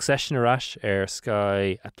 Tá Succession arás ar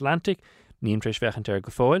Sky Atlantic, níon tréis bheachant ar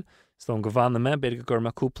go fáil, so an go bhana me beidir go gur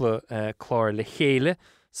me cúpla chlár le chéile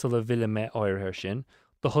sa le bhile me áirithir sin.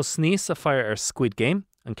 Do thos níos a fear ar Squid Game,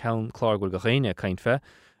 an cán chlár goil go chéine caint fe.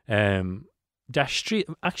 Actually,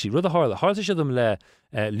 rud a hála, hála sé dom le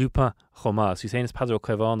Lupin chomá, sú séanas Pedro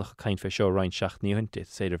Caivánach caint fe seo roiin seach níhaint,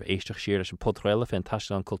 séidir bh éisteach siar leis an podréile fé an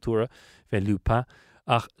taiiste an cultúra bheith Lupin.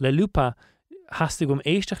 Ach le Lupin hastig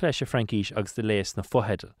éisteach leis a Frankíis agus de léas na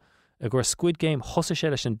fotheadal. A gur Squid Game thosa sé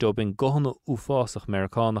leis an dubbing gohanna uafásach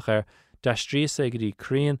Americánach ar deistríos go dtí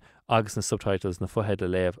Crían agus na subtitles na fotheadal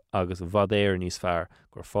léamh agus bhadéir níos fearr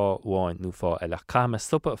gur fá bháin nó fá eile chaime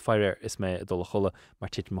stoppa fearir is mé a dul chola mar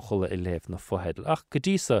tit mo chola I léamh na fotheadal. Ach go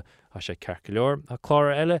dísa a sé cearca leor a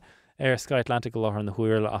chláir eile ar Sky Atlantic go láthar na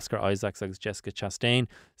huairla Oscar Isaacs agus Jessica Chastain,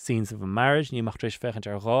 Scenes of a Marriage, ní machtaréis fechant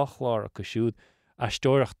ar gá chlár a cosisiúd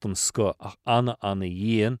Astóireacht don sco ach anna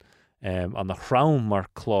dhéan an na chrám mar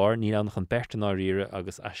chlár ní annach an bertan á riire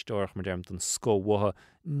agus astóireacht mar derm don sco watha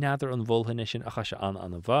neidir an bhulthaine sin a chaise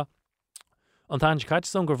anna bha. An táin caiite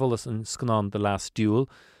san gur bhfulas an scanán The Last Duel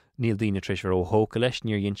níl daoine tréis bhar ó hóca leis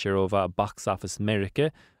níor dhéintear ó bheith Box Office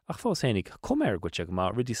America ach fós hénig cuméir go teag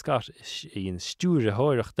má Ridley Scott íon stúre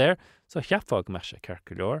háireach der so cheapfág me se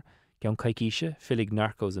cearca leor ceann caiiciise filig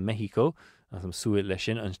Narcos in Mexico as am súil lei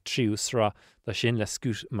sin an tríú srá le sin le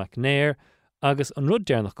Scoot McNair agus an rud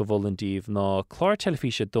déarnach go bhfuil an díomh ná chlár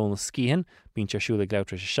telefíse Donal Skehan bíonn tearsúla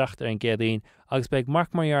gleabhtar sé seacht ar an gcéadaín agus beag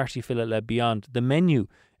Mark Moriarty file le Beyond the Menu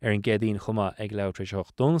ar an gcéadaín chumá ag leabhtar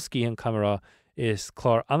seach. Donal Skehan camera is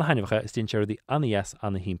chlár anhainmhacha is dintear the anas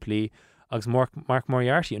anna himplí agus Mark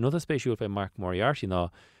Moriarty an nudda spéisiúil fé Mark Moriarty ná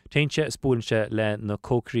teintse spúlanse le na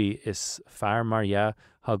cócrí is fear Maria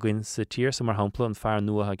haguin sa tír sa mar hampla an fear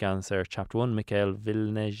nua ha gans ar chapter 1 Michael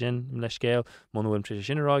Villeneuve le scéal Monuim tre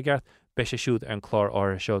sin rágart be sé siúd ar an chlár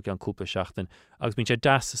áir seo gan cúpla seachtain agus bíonn sé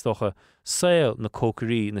das is docha saoil na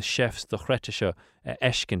cócarí na chefs do chreite seo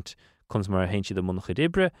eiscint chuns mar a héintí do munach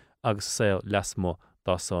ibre agus saoil lesmo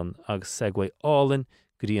dá son agus segway álinn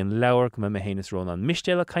go dtí an leabhar go mé héananas rón an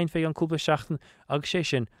mistéile caiin fé an cúpla seachtain agus sé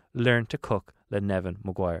sin Learn to Cook le Nevin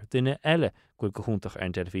Maguire. Duine eile goil go húntaach ar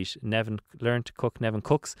an telefís Nevin Learn to Cook, Nevin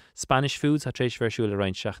Cooks, Spanish Foods a trééis versiúil a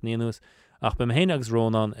rein seachníús ach be héine agus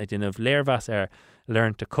rónán a duine léirhheas ar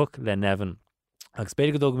Learn to Cook le Nevin. Agus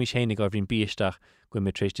beidir go dóg mí chénig á bhrín bíisteach go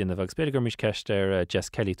mé trééis duine agus beidir gur mís ceist ar Jess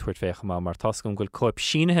Kelly tuairt fécha má mar tascom goil coip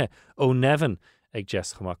sínethe ó Nevin ag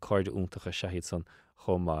Jess chumá cóide úntacha sehiad san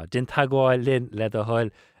chomá. Din tagáil linn le a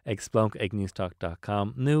háil ag splunk ag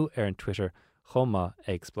newstalk.com nó ar an Twitter chomá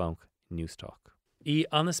ag splunk newstalk. Í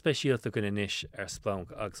anna speisialta go inis ar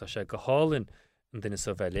splunk agus a sé go hálinn an duine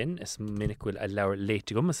sa bhelinn is minic bhfuil a leabhar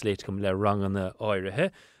léite gom is léite gom le ranganna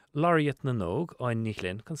áirithe Lariat na nóg áin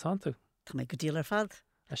nílinn consantu. Tá mé go díal ar fad.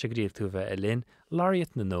 A sé gríomh tú bheith linn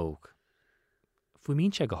Lariat na nóg.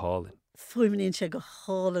 Fuaimín sé go hálinn. Fuaimín sé go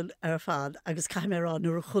hálan ar fad agus caiimrá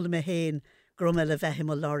nuair a chula mé héin grom eile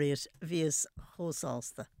bheithim ó Lariat víos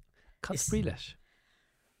hósásta. Cad sprí leis?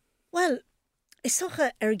 Well, is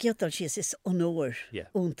socha ar gceadal sios is onóir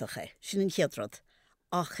úntacha sin an cheadrad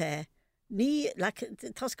ach ní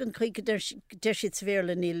tas gon chuig der siad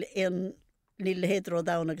svéle níl héadró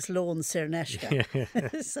da agus lón sér neisce.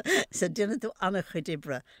 Sa duine tú annach chuid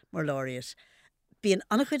ibre mar Lariat. Bíon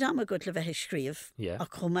annach chuid am go le bheith scríomh a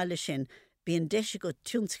chomeile sin bíon deise go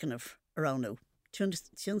tiúnscanmh aránú.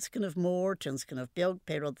 Tiúnscanmh mór, tiúnscanmh beag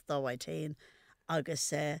péród dáhaid tain agus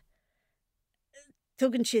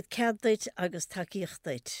tugann siad ceaddait agus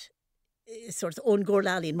takeíochtait sort ón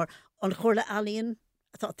gcóla alíonn mar an chóla alíonn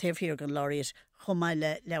atá taobhthíar gan Lariat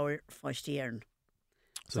chomeile leabhar fáistí éireann.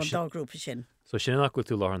 So an dágrúpa sin. So sin nach go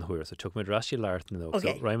tú lá an thuair, so tuach mid rasí leart na nó.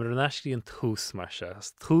 So raimar an eiscí an tús mar se,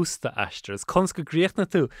 tús de eistir. Is cons go gríoch na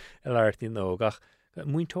tú a leart ní nó, ach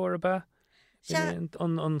muintóir ba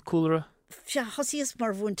an cúlra? Se hasíos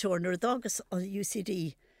mar bhúntóir nuair dagus an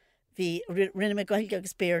UCD hí rinne me gailge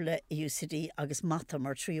agus béirle UCD agus mata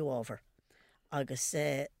mar tríú ábhar. Agus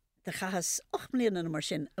de chahas 8 mbliana mar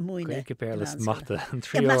sin a muoine. Gailge béirlas mata an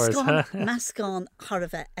 3 áras. Meascán char a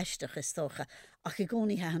bheith eisteach is tócha. Ach I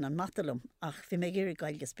gcónaí hean an matalum ach bhí mé géirí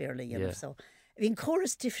gailge béirle dhéanamh so. Bhín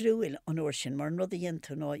choras difriúil an uair sin mar rud a dhéon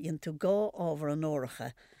tú ná dhéon tú gá ábhar an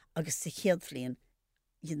óracha agus sa chéadflíon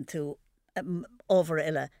dhéon tú ábhar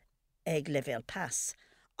eile ag levéal pass.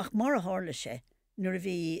 Ach mar a hála sé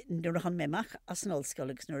nuair a han mé meach as an ollscoil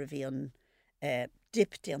agus nuair a bhí an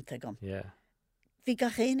dip déanta gom. Bhí ga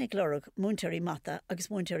chéine glórug múnteirí mata agus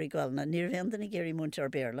múnteirí gailna níor bhéanana géirí múnteir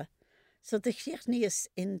béirle. So de chríoch níos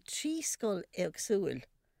in 3 scoil agsúil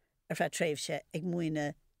ar fe tréimhse ag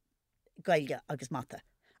muoine gailge agus mata.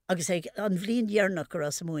 Agus ag an bhlíon dhearnach gur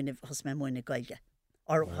as muoine has mé muoine gailge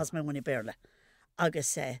or has mé muoine béirle.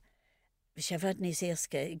 Agus bhí sé bhd níos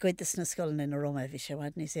éasca I gcuidas na scoilna in Roma bhí sé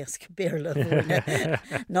bhd níos éasca béirle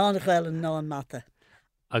ná an ghailin ná an mata.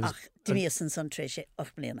 Ach díos an san trééis sé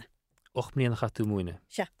 8 mbliana. 8 mbliana chatú muoine.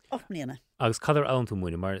 Se 8 mbliana. Agus cadar ann tú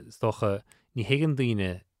muoine mar stocha ní higann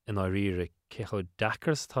daoine in áíre cecho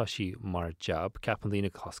dachars tá sí mar job ceapan daoine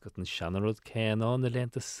coscat an seanarrod céanán na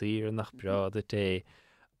lenta sir nach bread a dé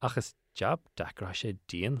achas job dachar sé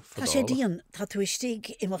díon Tá sé díon tá tú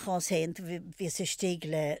istíigh I mar chás héint bhí sé stíigh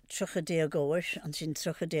le trocha déagóir an sin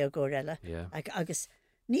trocha déagóir eile agus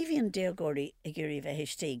ní bhíon déagóirí I ggurí bheith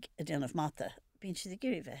istíigh a déanamh mata. Bín si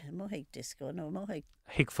gurí bheith móigh disco nó móigh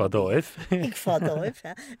hiic fadóibh. Hiic fadóibh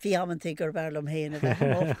bhí amantí gur bhearlam héana a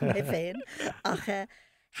bheith mó féin ach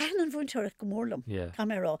hean an bhúntóireach go mórlam Tá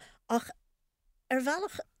mé rá ach ar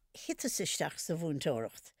bhealach hitas isteach sa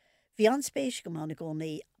bhúntóireacht. Bhí an spéis go mána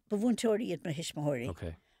gcónaí ba bhúntóirí iad mar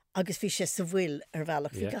hisismóirí agus bhí sé sa bhfuil ar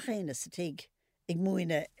bhealach bhí ga chéine sa tiig ag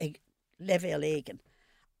muoine ag levéal éigen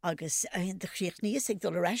agus de chríoch níos ag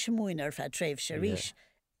dul reis muoine ar fe tréimh sé ríis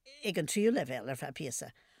ag an tríú levéal ar fe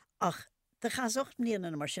píasa. Ach de chas 8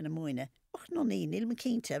 mbliana mar sin na muoine och nó ní níl me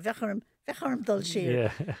cínte bheitharm dul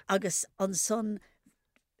siir agus an son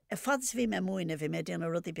fads bhí me muoine bhí mé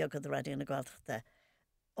déanana rudí beag a radioúna gáilteachta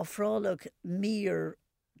ó frálag mír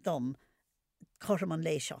dom chom an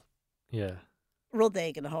léisio. Rud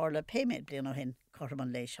ag an hála péméid blian ó hin chom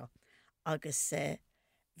an léisio. Agus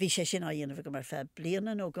bhí sé sin a dhéanamh go mar fe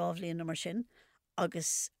bliana ó gábhlíonna mar sin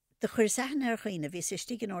agus de chuir sehan ar chuoine bhí sé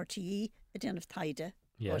stig an RTí a déanamh taide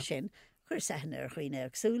ó sin chuir sehan ar chuoine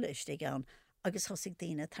agsúla istig an agus thosigh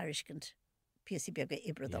daine tariscint píasí beag a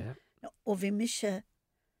ibredom. ó bhí mise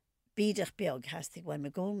bídach beag heastig bhain me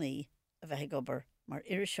gcónaí a bheith gobar mar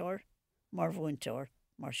iriseoir, mar bhúntóir,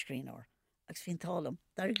 mar scríóir. Agus bhín tálam,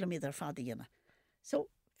 dair le míad ar fada dhéana. So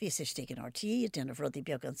bhí sé stig an RTí a déanamh rudí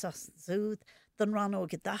beag an súd, don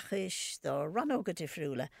ranóga dachais, do ranóga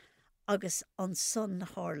difriúla, agus an son na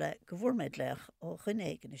hála go bhfuirméid leach ó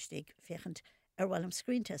chunéigen istig féchant bhfuil am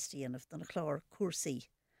screen test dhéanamh don na chlár cuasaí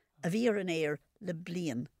a bhí ar an éir le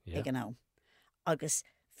blian ag an nám. Agus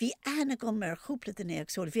bhí ana gom mar chúpla den éag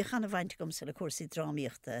so bhí chana bhaint gom sa le cuasaí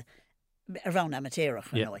drámaíochta ar bhán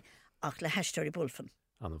amatéireach an nói ach le heisteir bulfan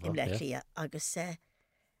im le lia agus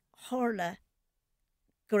hála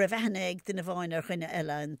go raibh bhehannig duna bháin ar chuine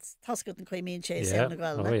eile an tascot an chuimíonn sé na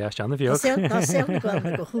ghilna. Seanna bhíoch. Tá na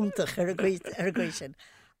ghilna go húntaach ar a gcuid sin.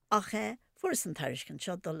 Ach furas an tairiscin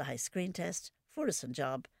seo dul le screen test, furas an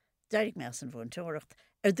job, deirig me an bhn teoirecht,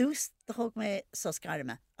 ar dús de thug mé sa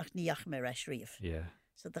scarime ach níach mé reis riomh.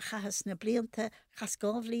 So de chahas na blianta chas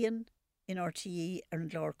gábhlíonn in RTE ar an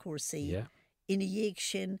glár cuasaí. Ina dhéag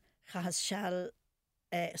sin chahas seall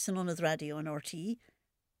san onad radio an RTE,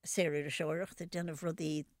 séir a seoirecht a déanamh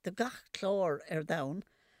rudaí de gach chlár ar dain,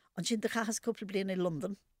 an sin de chahas cúpla blian i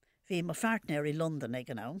London, bhí mar feartnéir i London ag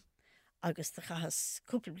an nám, agus de chahas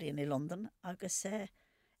cúpla blian i London, agus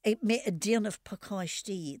mé a déanamh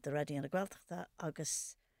pacáistí de radio na Gaeltachta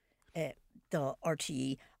agus da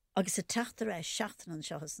RTE, agus a teachtar seachtain an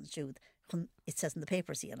seachas an siúd chun it says in the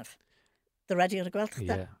papers íanamh. The radio na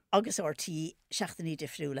Gaeltachta agus RTE seachtaí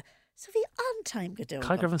difriúla. So bhí an-time go dún.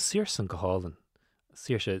 Cagur an Searson go hálan.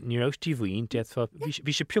 Searse, ní ráistí bhíon,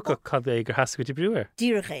 bhí sé piúcha cad é gur hasca go breúir.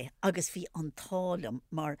 Díirché agus bhí an tálam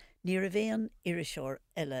mar ní a bhéan iriseoir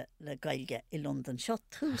eile le gailge i London. Seo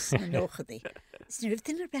tús na nóchadaí. Is ní rah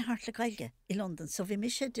duine be hart le gailge i London, so bhí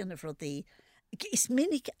mis sé duine rudaí. Is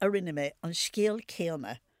minic a rinne me an scéal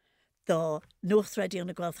céanna dá nócht radio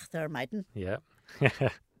na Gaeltachta ar maidin.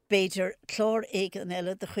 Beidir chlár ag an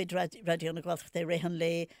eile de chuid radio na Gaeltachta réhan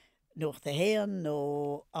le nócht a héan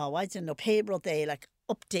nó áhaidin nó pébrod é like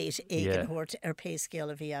update ag an hort ar pé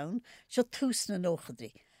scéal a bhí ann. Seo tús na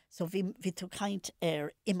nóchadaí. So bhí tú caint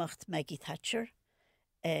ar imacht Maggie Thatcher.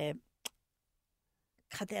 Cad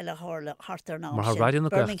eile hart ar ná sin.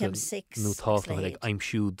 Birmingham 6. Nó tála ag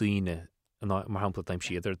aimsú daoine. Mar hapla daim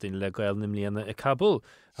siadar duine le gael nim líana i Cabul.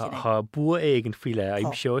 Tá bu éigen file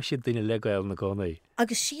aim seo si duine le gael na gánaí.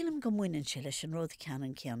 Agus sílam go muinen se leis an ród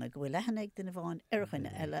ceanan ceanna go bhfuil lehannig duine bháin ar chuine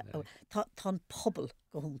eile tá pobl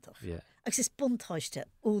go húntaach. Agus is buntáiste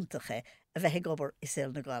úntacha a bheith gobar is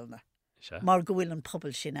éil na gáilna. Mar go bhfuil an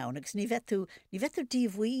pobl sin ann, agus ní bheitú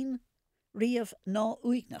díomhhaoin riamh ná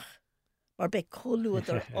uignach. Mar be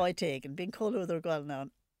colúidir áitéigen, bín colúidir gáilna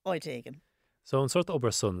áitéigen. So an sort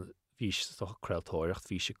obair son vís creaaltóirecht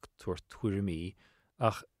ví sé tuair mí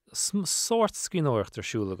ach sort scríóirecht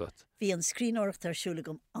arsúlagat. Bhí an scríóirecht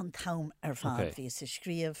arsúlagam an tam ar fad hí sa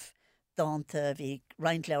scríomh dáanta bhí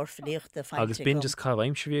reint leabhar filiachta feinte. Agus bin just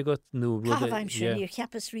cabhaim se bhí agat nó Cabhaim se níor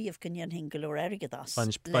cheapas riamh gonnean hin golóir airgad as.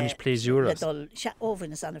 Banis pléisiúras. Se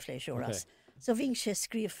óbhain is anna pléisiúras. So bhín sé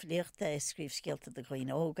scríomh filiachta scríomh scialta de chuoin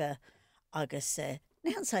óga agus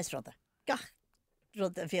nehansáis rada. Gach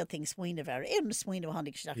rud a bhéting smuoine bhar. Éim na smuoine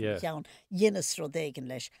bháinnig seach ceann dhéanas rud éigen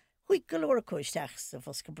leis. Chuig golóir cóisteach sa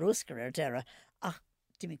fos go brúscar ar deire ach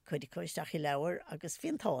dimi chuid cóisteach I leabhar agus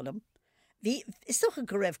fion tálam. Bhí is toch a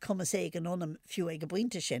go raibh cumas éigen onam fiú ag go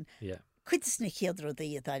buinte sin. Cuitas na chéadra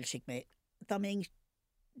daí a dail sig mé. Tá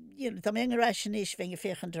mé an raisian is fé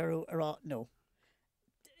féchan ará nó.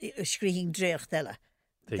 Scríing dréocht eile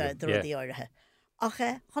de rudí áirithe. Ach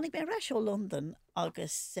tháinig mé reis ó London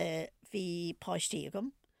agus bhí páistí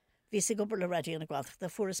agam. Bhí sé gobar le radio na Gaeltachta,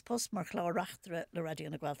 furas post mar chláreachtra le radio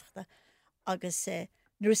na Gaeltachta. Agus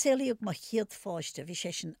nuair séalaíodh má chiad fáiste, bhí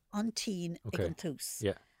sé sin antín ag an tús.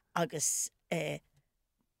 Agus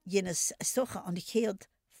dhéanas stocha an chéad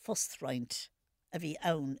fostráint a bhí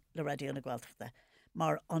ann le radio na Gaeltachta.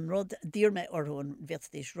 Mar an rud dír me orthún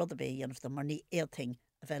bheitdís rud a bé dhéanamh mar ní éalting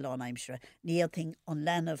a bheith an aimsre. Ní éalting an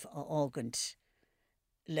lenamh a ágant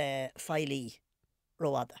le feilí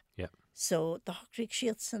roada. So da hagrig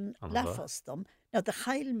siad san lefastom. Nou de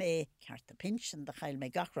chail me ceart a pinsin, de chail me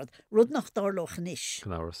gachrod. Rud nach darloch nis.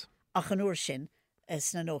 Ach an oor sin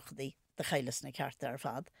is na nóchdi de chailes na ceart ar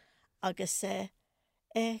fad. Agus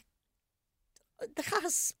de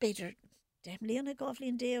chas beidir dem líana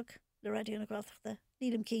goflíon déog le radio na Gaeltachta.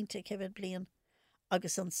 Nílim cínte cefid blian.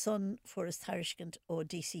 Agus an son furas tairiscint ó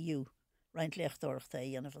DCU. Reint leachtóireachta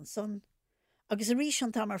dhéanamh an son. Agus a rís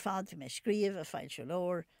an tam ar fad bhí me scríomh a fáil se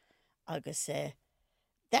leir. Agus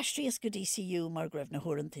deistríos go DCU mar greibh na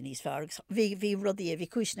thuiranta níos fearr. Bhí rudaí bhí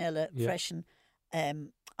cúisneile freisin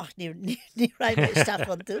ach ní raibh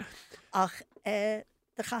isteach tú. Ach de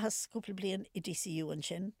chachas cúpla blian I DCU an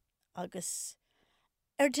sin agus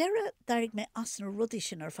deire dairg mé as na rudaí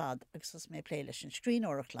sin ar fad agus os mé plé leis an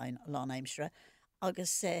scríóireachlein a lá aimsre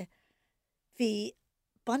agus bhí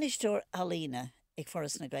banisteoir Alína ag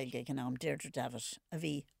foras na Gaeilge gan nám Deirdre Davitt a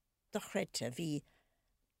bhí dochreite bhí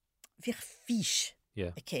fís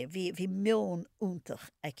hí meon úntaach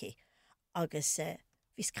aici agus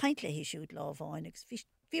hís caiint le hí siúd láháinnigs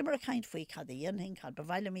hí mar a caiint faoi cad dhéanaing cad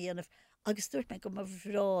bhhaile íanamh agus dúirt me go mar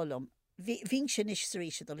bhrálum hín sin is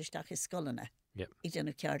sríise dul isteach is scolanna i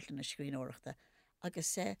déanamh ceartlan na scríóireachta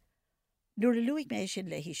agus nuair a luigh mé sin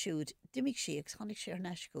le hí siúd dimigh si ag tháinig sé ar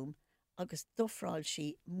neiscúm agus dofráil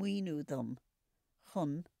si muoinú dom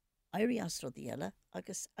chun éirí asrad eile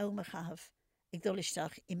agus áma chahabh ag dul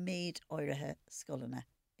isteach I méid áirithe scolanna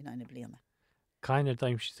in aine bliana. Caiinar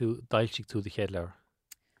dailsigh tú de chéad leir?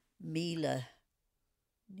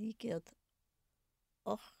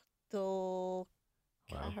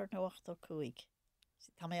 1985.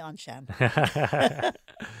 Tá mé an sean.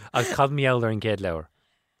 Agus cad méall ar an chéad leir?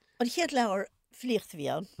 An chéad leir fliocht bhí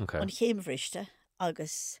an chéimhrichte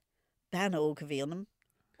agus ben óga bhíanam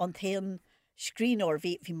an taon scríóir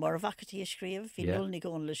hí mar bhacatí a scríomh, hí nulnig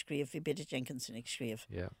ón le scríomh, hí Biddy Jenkinson ag scríomh.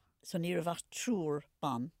 So ní a bhacht trúr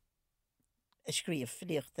ban a scríomh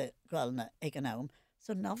fliochta gáilna ag an nám,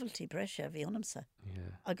 so novelty breise bhí anamsa.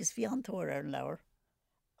 Agus bhí antóir ar an leir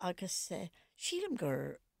agus sílam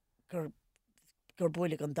gur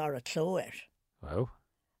buile an dar a chlóir. Wow.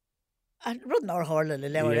 A rud ná hála le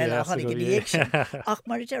leir eile tháinig go líag sin. Ach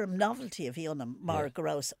mar dearm novelty a bhí anam mar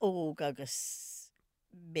gorás óg agus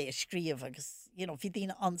bé scríomh agus, bhí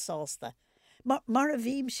dtíine ansásta. Mar a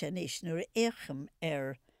bhím sin is nuair écham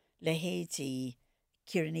ar le hétí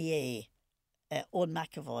Kieran ón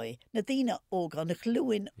McAvoy, na dtíine óg an na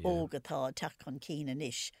chluúin óg atá teachchan cíine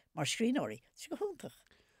níis mar scríóirí, si go húntaach.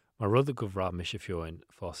 Mar rud a go bhrá me sé fiúin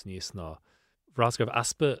fás níos ná. Bhrás goibh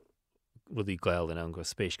aspa rudí gail in an go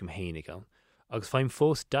spéis gom hénig an. Agus fáim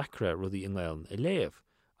fós dacra rudí in gail I léamh.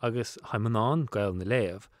 Agus haim an gail na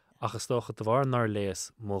léamh, agus tócha do bhar nar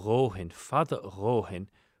léas mo róhin, fada róhin,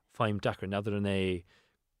 fáim dacra nadidir an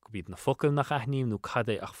go bíad na focail nach aithníim nó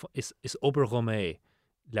cadé ach is obair go mé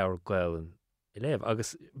leabhar gail I léamh.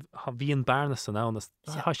 Agus bhí an bearna san ánas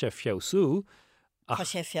tá sé fiosú. Tá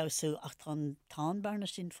sé fiosú ach tá bearna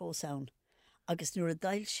sin fós ann. Agus nuair a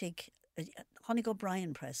dail sig Honnig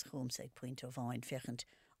O'Brien Press chums ag point ó bháin fechant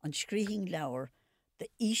an scríhing leabhar de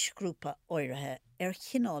ísgrúpa áirithe ar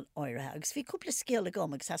chinál áirithe agus bhí cúpla scéal a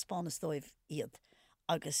gom agus haspánas dóibh iad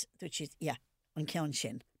agus dúirt siad an ceann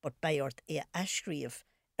sin bud béart scríomh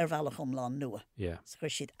ar bhealach omláin nua. So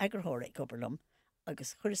chuir siad agurthóir ag gobarlumm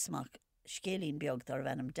agus chuirsamach scélín beag dar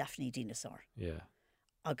bhenam Daphne Dinosaur.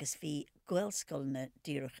 Agus bhí gweilscoilna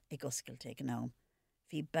díreach ag oscailte ag an nám.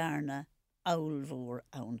 Bhí bearna áilmhór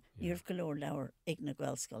ann. Níorbh go leor leabhar ag na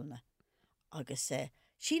gweilscoilna. Agus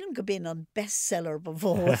sílam go bíon an bestseller ba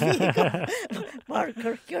bhór. Mar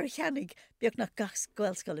gur cheannig beag nach gach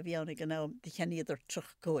gweilscoil a bhí ann ag an nám de cheaniad ar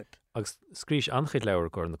trach cóib. Agus scríos anchaid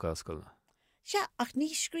leabhar gur na gweilscoilna? Se ach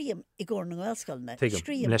ní scríam I ggur na gweilscoilna.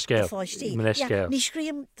 Scríam fáistí. Ní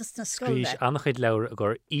scríam tas na scoilna. Scríos anchaid leabhar a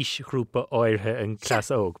gur ísgrúpa áirithe an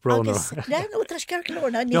clas óg, brona. No, tá ceart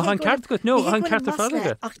lórna. No, han ceart go, no, han ceart a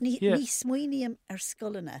fáilge. Ach ní smuoiníam ar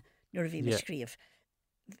scoilna nuair a bhí me scríomh.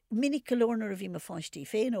 Minic go leor nuair a bhí me fáistí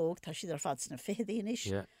féin óg, tá siad ar fad san na fihidínis.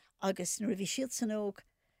 Agus nuair a bhí siad san óg,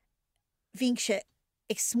 bhín sé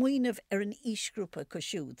ag smuoinmh ar an ísgrúpa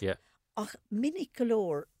cosisiúd. Ach minic go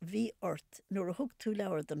leor bhí ort nuair a thug tú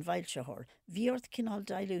leabhar don bhailseoir, bhí ort cinál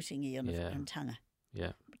diluting í an tanga.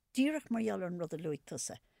 Díreach mar geall an rud a luigh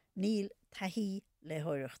tusa. Níl taithí le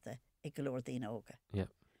háireachta ag go leor daoine óga.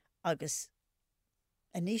 Agus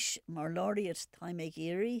anis mar láiríad táim ag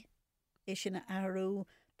éirí is sin na ahrú,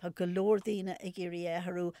 tá go leor daoine ag éirí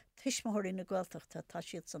ahrú, tuismóirí na Gaeltachta tá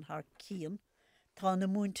siad san thar cían. Tá na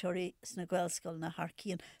múntóirí sna gweilscoil na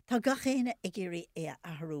Harcían. Tá gachéine ag éirí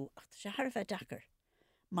ahrú ach tá sé thar bheith dachar.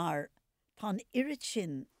 Mar tá irid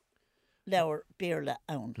sin leabhar béarla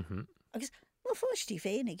ann. Agus má fáistí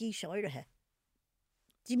féin ag ís áirithe.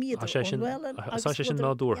 Dí míad ónhfuil Tá sé sin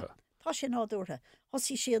nádúrtha. Tá sé nádúrtha.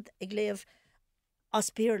 Thosí siad ag léamh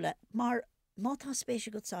as béarla mar má tá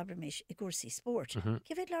spéise go sabrimis I gcuirsaí sport.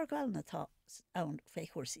 Cibhéad lear gailna tá ann fé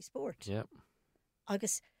chuirsaí sport.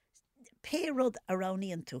 Agus pérod a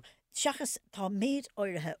raníonn tú. Seachas tá méid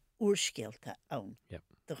áirithe uorscéalta ann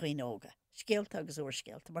do chuoine óga. Scéalta agus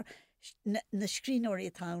uorscéalta. Mar na scríóirí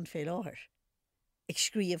atá ann fé láthir. Ag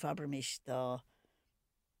scríomh abrimis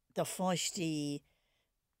do fáistí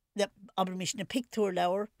abrimis na pictúr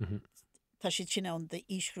leabhar. Tá siad sin ann de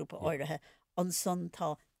ísgrúpa áirithe an son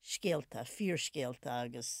tá scéalta, fíorscéalta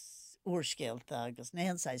agus uorscéalta agus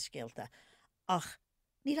néansáid scéalta. Ach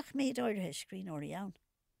nílach méid áirithe scríóirí ann.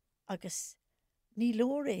 Agus ní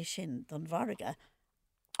leor é sin don bharga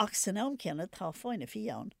ach san am ceanna tá fáinna fi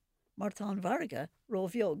ann, mar tá an bharga ró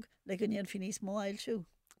bheog le gníon fi níos máil siú.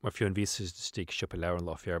 mar fiú an ví stig siúpa le an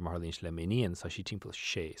láfiar mar líns le méíon sa sí timp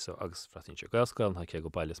sé so agus fratín se gascail ha ce go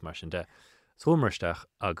bailes mar sin de somarsteach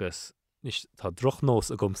agus Nis tá droch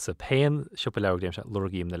nós a gom sa pein siúpa legéim se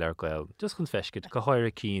lorgéim na leirgail. Just chun feiscid go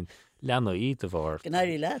háir cín lena iad a bhar.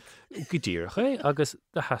 Gnéirí le? Godíircha agus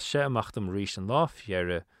de has sé amachtam ríéis an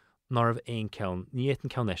láfiarre nar bh éon ceann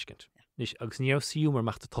níhéan ceann eiscint. Nis agus níor siú mar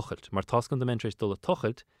meachta tochailt, mar tá gan dementrééis dul a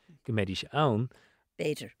tochailt go médí se ann.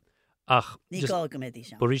 Béidir. Ach ní gá go médí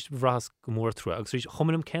se. Ríéis bhrás go mór trú, agus ríéis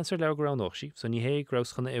chomanm cancer le go nach sí, so ní hé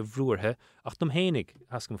gras chuna bhrúirthe ach dom hénig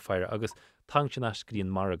has gom feire agus tang sin ascríon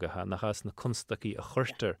margathe nach has na constaí a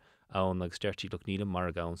chuirtar ann agus deirtí le níle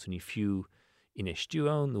margán so ní fiú ina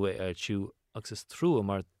stúán nu tú agus is trú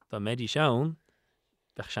mar dá médí seán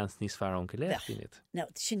bheith seans níos fear an go leithíad. No,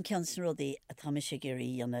 sin cean san rudaí atá sé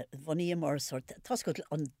géirí anna bhaní mar sort Tás go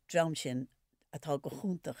an dram sin atá go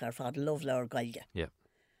chúntaach ar fad love leir gailge. Yeah.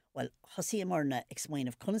 Well, hosí marna ag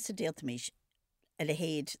smaoinmh chuna sa déaltamís a le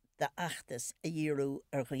héad de achtas a dhéarú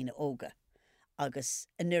ar chuoine óga. Agus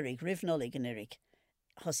a nurig, rifnolig a nurig.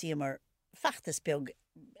 Hosí mar fachtas beag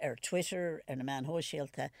ar Twitter ar na man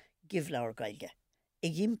hóisialta give leir gailge. I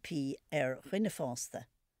gimpí ar chuoine fásta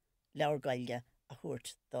leir gailge a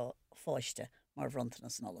chuirt do fáiste mar bhrontan na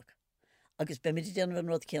snolag. Agus be mid déanamh an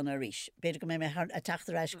rud ceanna ríis. Beidir go mé a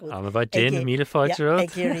teachtar eiscú. An bhaid déan míle fáilte ag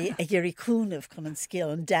géirí cúnamh chun an scéal,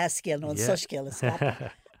 an dascéal nó an suscéal a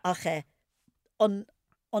scapa. Ach an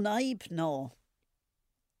aib ná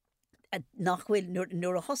nachhfuil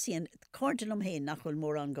nuair a hosíonn cordal am héin nachhfuil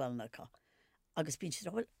mór an gáilnacha. Agus bíonn si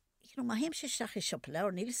bhfuil má héim sé isteach i siopa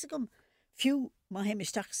leir, níl gom fiú má héim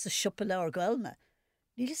isteach sa siopa leir gáilna.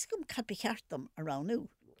 Níl gom cadbi cheartm a ránú.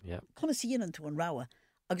 Chuna sa dhéanaan tú an ráha.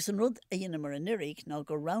 Agus an rud a dhéanam mar an nurig ná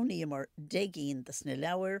go ránaí mar dégéon das na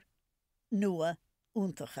leabhar nua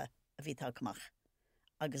úntacha a bhí táach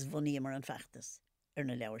agus bhunaí mar an feachtas ar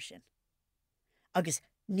na leabhar sin. Agus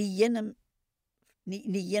ní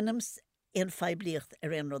dhéanams an febliacht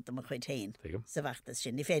ar an rud am a chuid tain sa bheachtas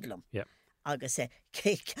sin, ní féidirlam. Agus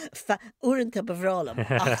uanta bhrálam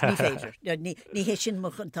ach ní féidir. Ní hé sin mo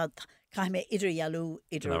chun cai mé idir jaú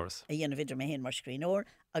idir a dhéanamh idir mé héon mar scríóir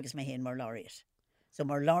agus mé héon mar láiriad. So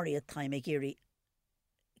mar láiriad time ag géirí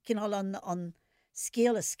cinál an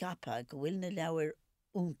scéal a scapa go bhfuil na leabhar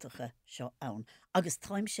úntacha seo ann. Agus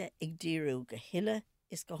time se ag díú go hiile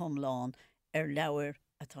is go thomláin ar leabhar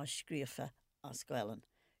atá scríofa as goilean.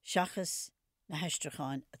 Seachas na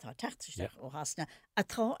heistracháin atá teachtasteach ó hasna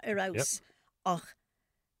atá ar aus ach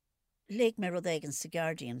léig mé rud éigen sa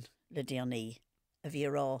Guardian le déanaí a bhí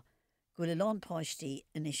rá go le lánpáistí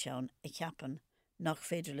in seán i ceapan nach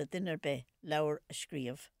féidir le duine be leabhar a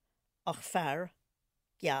scríomh ach fearr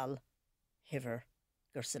geal hifir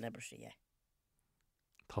gur celebrity é.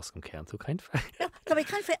 Tás go cean tú caiint fe. Tá mé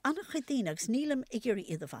caiin fé annach chudaine agus nílam i ggéirí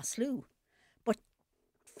iad a bhaslú. But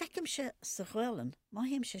fecim se sa ghfuilean, má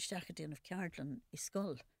héim se isteach a déanamh ceardlan i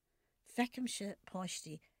scoil. Fecim se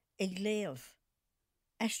páistí ag léamh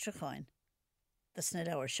eistracháin das na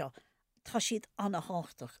leabhar seo. Tá siad anna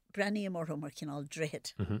háchtach, brení mar cinál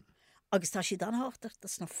dréad. Agus tá siad anna háchtach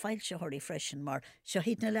das na fáilsethirí freisin mar seo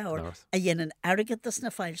híad na leabhar a dhéanaan airgad das na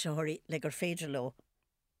fáilsethirí le gur féidir le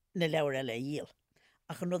na leabhar eile díal.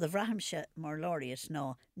 Ach an rud a bhraithimse mar láiriad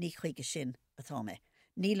ná ní chuige sin atá mé.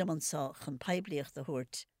 Nílam an sa chun pebliacht a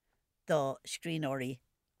thuirt dá scríóirí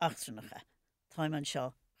achtranacha. Táim an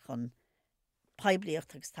seo chun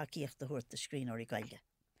pebliacht agus takeíocht a thuirt a scríóirí gailge.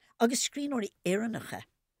 Agus scríóirí éannacha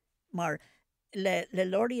mar le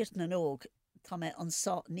láiriad na nóg tá mé an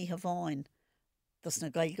sa ní hamháin das na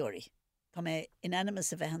gailgóirí. Tá mé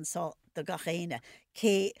inanimus a bheith an sa do gachéine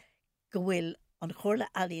cé go bhfuil an chorla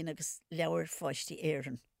alíonn agus leabhar fáistí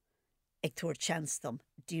éan ag túir tseanstam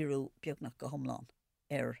díú beagnach go thomláin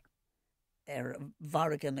ar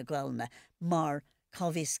bhargan na ghailne mar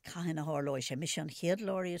cábhís caiin na háláid sé mis an chéad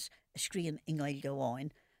láiriad a scríonn in gáil go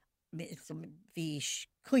bháin bhí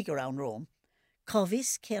chuigur an Róm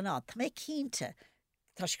cábhís céanná tá mé cínte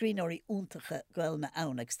tá scríóirí úntacha ghailna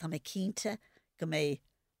ann agus tá mé cínte go mé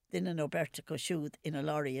duine nó berta go siúd ina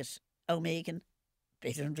láiriad ó mégan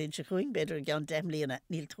beidir an bhíonn se chuing beidir gan demlíonna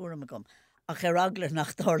níl túram a gom. Ach ar aglar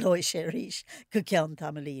nach dálóid sé ríis go ceann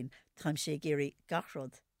tam líon táim sé géirí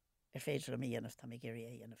gachród ar féidir am dhéanamh tá mé géirí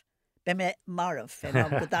é dhéanamh. Be mé marmh fé ná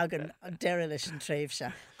go dagan an deire leis an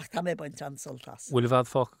tréimhse ach tá mé baint an soltas. Bhfuil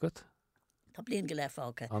bhd fáca go? Tá blion go le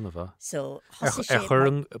fáca. Anna bha. So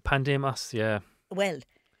chur pandémas, Well,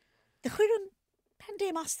 de chuir an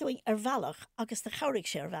pandémas doing ar bhealach agus de chóirigh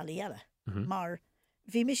sé ar bhealaí eile. Mar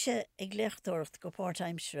bhí mi sé ag léchtúirt go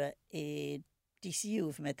páirtimsere i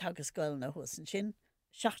DCU me tagas goil na hús an sin,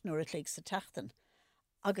 seaachnúair a léig sa teachtain.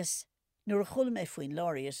 Agus nuair a chula mé faoin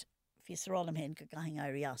láiriad hí rálam hen go gaing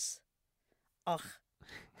airías ach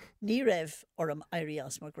ní raibh orm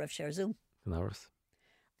airías mar greibh sé zoom. Náras.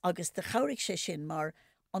 Agus de chaurig sé sin mar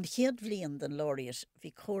an chéad bblion den láiriad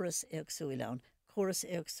hí choras éagsúil ann, choras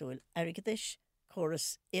éagsúil airgadis,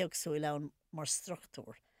 choras éagsúil ann mar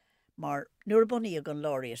struchtúr. Mar nuair buí a an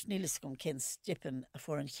láiriad, nílas gom cin stippen a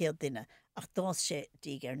fuair an chéad duine ach dás sé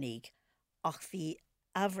díg níg. Ach bhí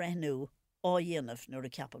abhreithnú á dhéanamh nuair a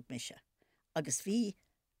ceapag mise. Agus bhí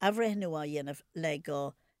abhreithnú á dhéanamh le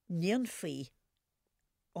go níon faoi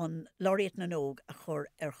an láiriad na nóg a chur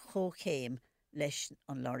ar chóchéim leis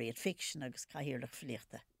an láiriad fiction agus caihirirlach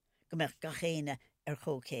fliachta. Go mbeadh gachéine ar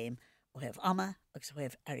chóchéim ó hebh ama agus ó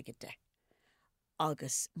hebh airgide.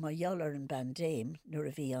 Agus má dheallar an bandéim nuair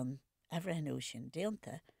a bhí an abhreithnú sin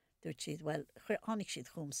déanta, dúirt siad, well, chuir tháinig siad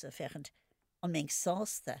chumsa fechant an méid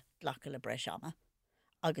sásta leacha le breis ama,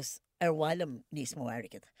 agus ar bhhailm níos mó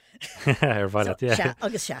airgid. Ar bhhaile, yeah.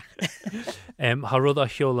 Agus se. Tá rud a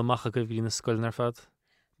cheola macha go bhí na scoilin ar fad?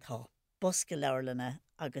 Tá bosca leirlanna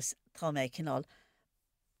agus tá méid cinál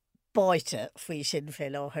báite faoi sin fé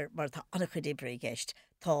láthir mar tá anna chud ibre gceist.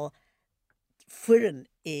 Tá fuan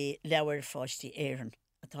I leabhar fáistí éireann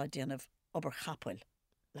atá déanamh obair chapel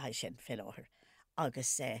le sin fé láthir.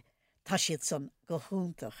 Agus tá siad san go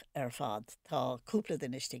húntaach ar fad tá cúpla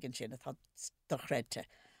den istigin sin atá dochreidte.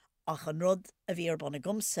 Ach an rud a bhí ar banna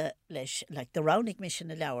gomsa leis le de ránig mis sin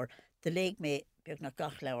na leabhar, de léig mé beag na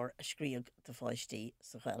gach leabhar a scríog de fáistí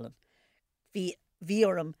sa chailen. Bhí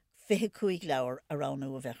orm 25 leabhar a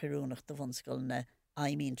ránú a bheith iúnach do bhunscoil na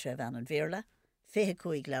aimín tre bhean an bhéirle,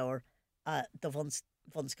 25 leabhar a do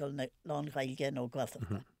bhunscoil na lán gailge nó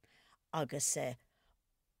Gaeltachta. Agus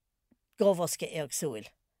gábhosca éagsúil.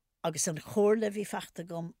 Agus an chóirle bhí feachta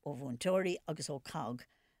gom ó bhúntóirí agus ó cag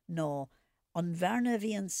nó an bhena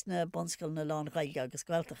bhíons na bonscoil na lán gailge agus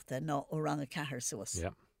Gaeltachta nó ó rang a cethir suas.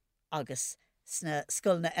 Yeah. Agus sna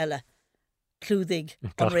scoil na eile clúdig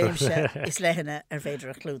an réimse is lehanna ar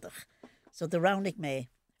féidir a clúdach. So de ránig mé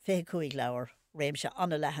 25 leabhar réimse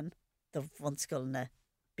anna lehan do bhunscoil na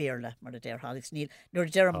béirle mar a déir hálagus níl. Nuair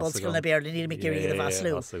a déir an bonscoil na béirle níl mé gurí a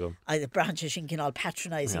bhaslú. A de branche sin cinál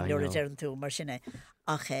patronising nuair a déir an tú mar sinne.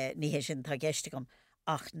 Ach ní hé sin tá geiste gom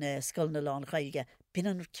ach na scoil na lán gailge bin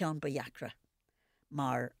an cean ba dheacra.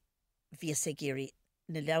 Mar bhí sé géirí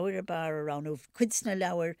na leabhar a bar aránú cuid na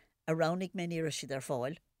leabhar a ránig mé níra siad ar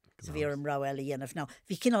fáil. So bhí an rá eile dhéanamh ná.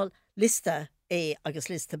 Bhí cinál lista A agus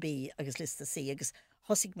lista B agus lista C agus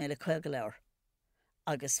thosaigh mé le chuige leabhar.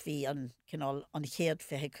 Agus bhí an cinál an chéad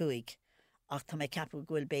 25 ach tá mé capú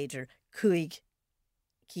ghfuil beidir 5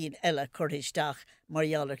 cín eile chuirtéisteach mar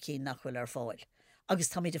dheallar cín nachhfuil ar fáil. Agus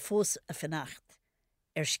tá mé de fós a fannacht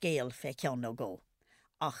ar scéal fé ceann nó go.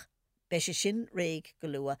 Ach be sé sin réig go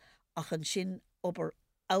lua ach an sin obair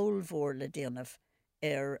áilmhór le déanamh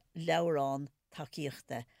ar leabharán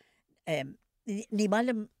takeíochta. Ní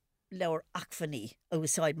mailim leabhar achfaní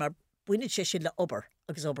úsáid mar buine sé sin le obair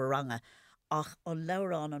agus obair ranga ach an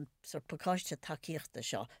leabharán an sort pacáiste takeíochta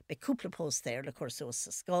seo be cúpla póstéir le chuirsús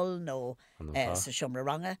sa scoil nó sa siomra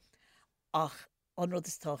ranga ach an rud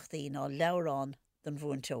is táchtaí ná leabharán den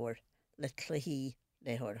bhuainteoir le cluichí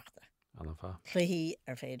léthireachta. Cluichí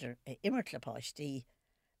ar féidir immert le páistí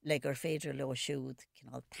le gur féidir le siúd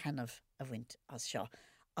cinál tanmh a bhaint as seo.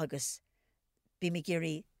 Agus bí mé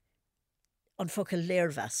géirí an focail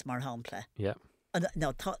léirmheas mar hápla. Yeah.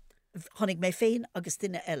 No, tháinig mé féin agus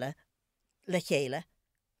duine eile le chéile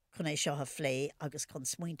chun é seo a phlé agus chun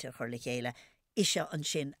smuointe chur le chéile ise an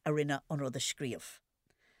sin a rinne an rud a scríomh.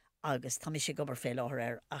 Agus tá sé gobar fé láthir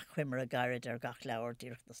ar a chuimar a gairid ar gach leabhar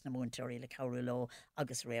díreachtas na múnteirí le cabhrú ló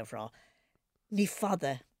agus réamhrá. Ní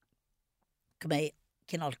fada go mé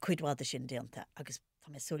cinál cuidháda sin déanta agus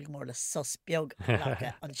tá mé súil mór le sos beag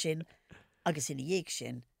lecha an sin agus ina dhéag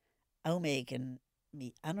sin á méid an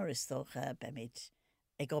mí anaristocha be méid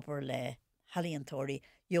ag gobar le halíontóirí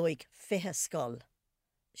joig 5 scoil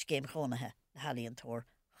scéim chonathe na halíontóir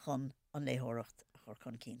chun an léthireacht a chur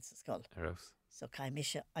chun cín sa scoil. So cai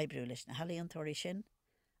mise ebrú leis na halíontóirí sin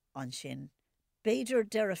an sin béidir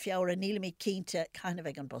deir a fiabhra níla mí cínte caina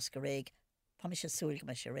bheith an bosca réig tá me sé súil go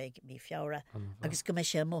me sé réig mí fiabhra agus go me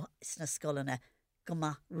sé mó sna scoilena go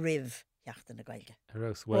ma rih heachta na gailge.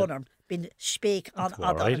 Ónarm bin spéic an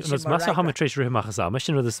massa ha trééis riachchas á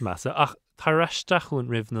sin rud is massa ach tá reisteachún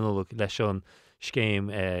rih na nóla leis an scéim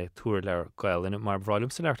túair leir gail in mar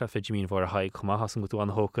bhráilm sa leirta fé Jimín bhar a haig chumá hasan go tú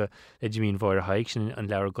an hóca le Jimín bhar a haig sin an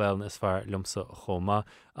leir gailna is fear lumsa chomá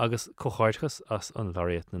agus cóáirchas as an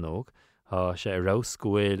láiríad na nóg Tá sé arás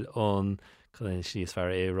gohfuil an sí is fear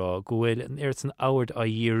érá gohfuil an air san áhard a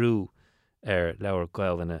dhéarú leabhar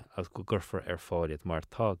gailna agus go gurfar fáiad mar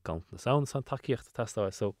tá gant na saon san takeíocht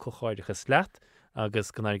testá so coáidechas leat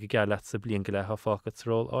agus gan go ge leat sa blion go le fágad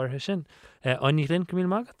ról áthe sin. Aní linn go mí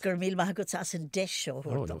mágad? Gur mí mágad as an deisio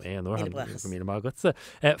mí mágad.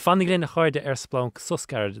 Fannig linn na cháide splánk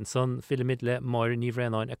soscaird an son filimid le mar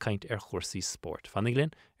níomhréáin a caiint chósaí sport. Fannig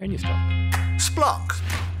linn Newstalk. Splánk.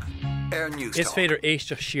 Is féidir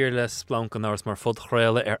éisteach siar le splánk an áras mar fud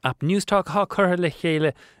chréile app Newstalk há chutha le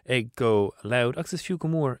chéile ag go loud agus is fiú go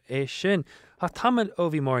mór é sin. Tá tamil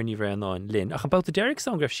ó bhí mar ní bhréanáin linn. Ach an bouta Derek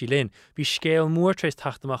san greibh sí linn, bhí scéal mór trééis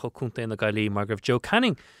taachtamach ó cúnta na gailí mar greibh Joe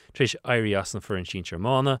Canning trééis airí as na fur an sin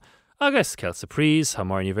Mána, agus Kel Surprise ha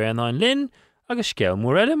mar ní bhréanáin linn, agus scéal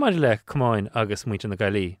mór eile mar le cumáin agus muinte na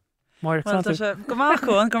gailí. Well,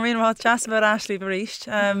 gomáchún go míon jaasbar Ashley baríist.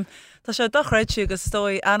 Tá sé dochreidú agus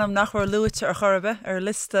stoi anam nachhar luúte ar chorbe ar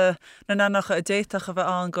liste na nanacha a déiteach a bheith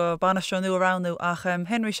an go banisteú aránú ach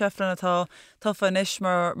Henry Shefflin atá tofa inis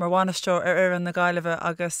mar bhanisteir ar an na gaiileh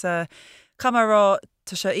agus camerará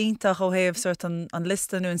tá sé ionintach ó héamh suirt an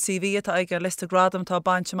listanú an CV atá ag lista gradam tá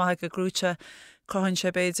baint maithe go grúte crohann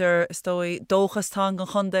sé beidir stoi dóchastá an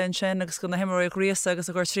chunda an sin agus go na himmorí gríasa agus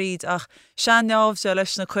a gur tríd ach seanneamh se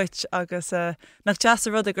leis na cuit agus nach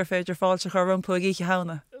teasa rud gur féidir fáilte chu rumpa a gíe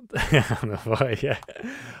hána.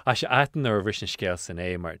 A sé aitan ar bhris na scéal san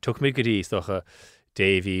é mar tuach mé go dtí docha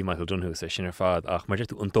Davy Michael Dunhús a sin ar fad ach mar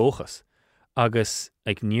tú an dóchas agus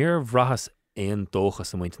ag níor bhrachas éon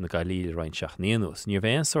dóchas am muinte na gailí roiin seach níanús. Níor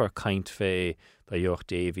bhéon sór caint fé ba dheoch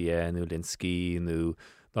Davy nó Linsky nó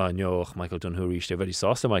dá neoch Michael Dunhúéis de bhí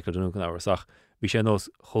sásta Michael Dunhú an áhasach bhí sé nós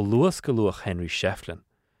choluas go luach Henry Shefflin.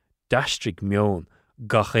 Dastrig mion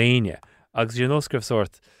gachéine agus dé nóscrib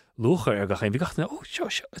sort luchar ar gachéin bhí gachna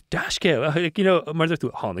dasce mar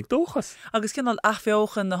tú tháinig dóchas. Agus cinnal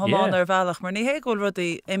achfeochan na thomáin ar bhealach mar ní hégóil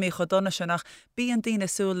rudaí imi chu donna sin ach bí an daine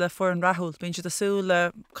súla fu an rathúil, bíonn siad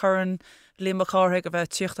asúla churann líma cáthaigh a bheith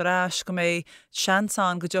tíocht arás go mé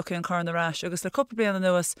seanán go deocha an churann arás. Agus le cúpla bliana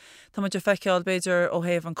nuas tá muidir feiceáil beidir ó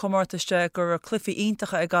héamh an comórtaiste gur clufií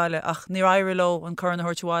iontacha ag gaile ach ní éirí lo an churann na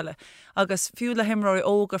thuirteáile. Agus fiú le himróí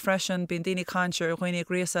óga freisin bíon daoine caiintear chuoine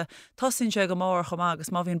gríasa tosín sé go mór chumá agus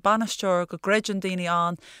má bhíon banisteir go greidan daoine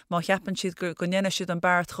an má cheapan siad go nine siad an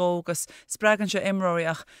beartthó agus spreagann se imróí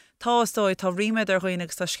ach tátóid tá riime ar chuoine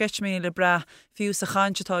agus tá skeitmí le bre fiú sa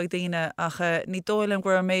chaintetá ag daine ach ní dóilm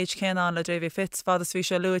gur méid céán le David Fitz fadas bhí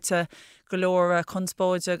sé luúte go leor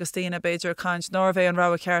chunspóide agus daine beidir caiint Norvé an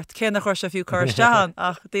rá ceart cé nach chuir se fiú chuirteán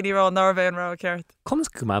ach daoine rá Norvé an rá ceart.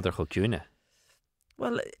 Conas go maidir chu cúne?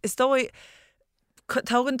 Well, is dói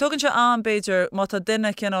tugann se an beidir má tá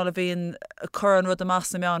duine cinál a bhíon churan rud amach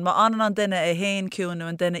na meán, má an duine é héin cún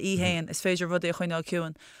an duine íhéin is féidir rud é chuineáil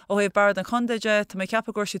cún. Ó héh bar an chundaide tá mé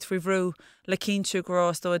ceappa gur siad faoi bhrú le cínú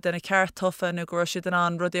gorás dó duine ceart tofa nó gur siad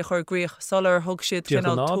an rud é chuir gríoch solar thug siad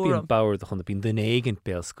cinál túram. Bauir do chun bíon duine éigen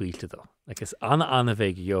béal scuilte dó. Agus anna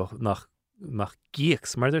bheith jo nach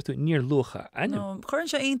gíics mar tú níor lucha aine. Chuann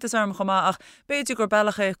sé aontas arm chumá ach beidir gur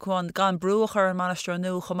bailachché chun gan brúchar an manisteir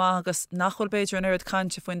nó chumá agus nachhfuil beidir an airad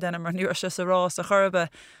cainte faoin denna mar nuair se sa rás a churbe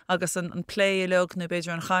agus an plé lug nó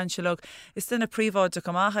beidir an chainte lug. Is duine príomháide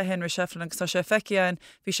gomacha Henry Shefflin agus tá sé feiceáin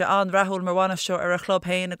bhí se an rathúil mar bhaineisteo ar a chlub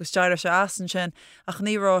héin agus deire se asan sin ach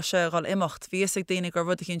nírá se gáil imimecht bhí ag daine gur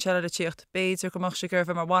bhd cinn teile tíocht beidir gomach sé gur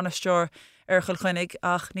bh mar bhaineisteo ar chuilchuinnig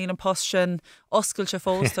ach níl an post sin oscail se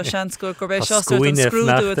fós tá seansco gur bheith seú an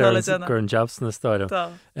scrúdú gur an jobs na stáide.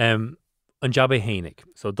 An job é hénig,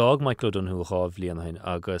 so dag Michael Dunhú cháh líana hain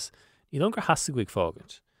agus í don gur hasagúig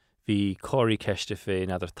fágant. Bhí choirí ceiste fé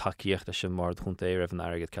nadidir takeíocht a sin mar chunta é raibh an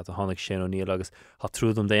agad ce a tháinig sin ó níl agus tá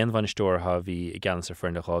trúdum déon bhainisteoirtha bhí i gceannas ar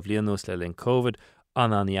fearna cháh líanús le linn COVID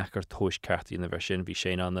aníachar tóis ceartí na bhar sin bhí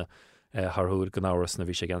sé anna ththúil go áras na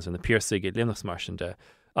bhí sé gceannas na piersaigh i líonachs mar sin de.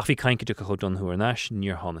 Ach bhí caiince go chu Dunhú ar neis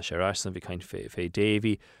níor tháina sé ráis san bhí caiin fé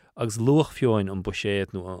Davy agus luach fiúin an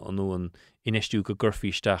buséad nó an inistú go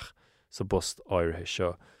gurfiíisteach sa bust áirithe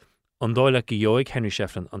seo. An dáile go dheoigh Henry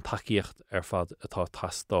Shefflin an takeíocht ar fad atá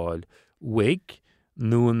tastáil uig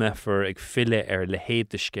nó an mefar ag fille ar le héad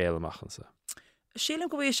de scéal amachchansa. Sílim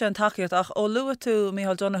go bhí sé an takeíocht ach ó lua tú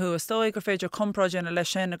Micheál Donoghue is dóigh gur féidir compráidin a lei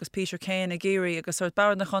sin agus Peter Kane a géirí agus suirt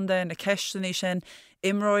bar na chunda na ceisteaní sin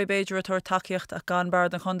imróí beidir a tuair takeíocht ach gan bar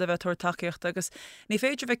na chunda bheith tuair takeíocht agus ní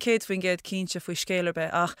féidir bheith céad faoin géad cínte faoi scéalar be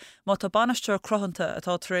ach má tá banisteir crochanta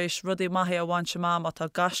atá taréis rudí maithe a bhaintse má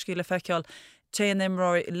tá gascí le feiceáil té an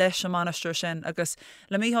imróí leis an banisteir sin agus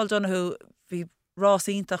le Micheál Donoghue bhí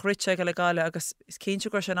rásíntaach ritse go le gáile agus is cínte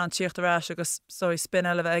gur sin an tíochtarrás agus sói spin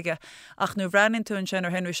eile bheige ach nó bhreaninn tú an sin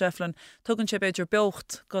ar Henry Shefflin tugann sé beidir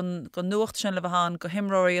beocht gon nuacht sin le bhán go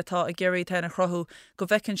himróí atá a géirí tena chrothú go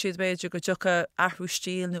bhecinn siad beidir go dtucha ahrú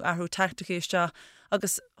stíl nó ahrú tacticíiste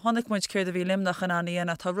agus tháinig muid céir a bhí limnach an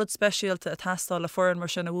aíana tá rud speisialta a tastáil le foran mar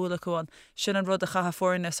sin a bhúla chuáin sin an rud a chaha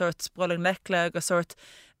forin is sort bhling lecle agus sort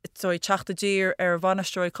Soi teachta dír ar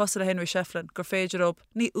bhanaisteoir cos le Henry Shefflin gur féidir op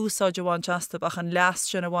ní úsáid bháin teastab ach an leas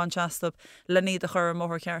sin a bháin teastab le ní a chur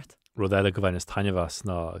móthir ceart. Rud eile go bhain is tainehas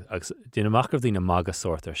ná agus duna amach gur dtína maga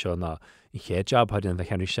sortar seo ná i ché job haidin le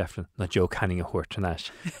Henry Shefflin na Joe Canning a thuirtanéis.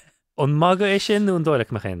 An maga é sin nún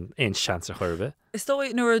dóileach me chin éon seans a churbe. Is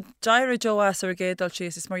dói nuair daire Joas ar gédal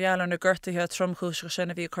síos is marhealar na ggurtaithe tromchúis go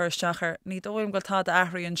sinna bhí chuirteachar ní dóim goil tá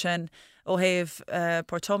ahraíonn sin ó héh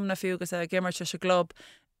portomna fiú agus a gimmarte se glob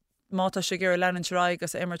Mátá sé gur lenin ráig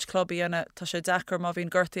agus immert clubí ana tá sé dechar má bhín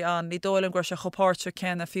gurtaí an ní dóilm gur se chopáirte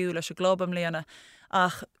cen a fiú leis a globam líana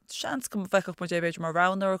ach seans go bheiceach mu beidir mar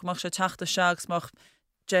ranach mar sé teachta seags mar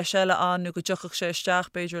de seile an nu go dúchaach sé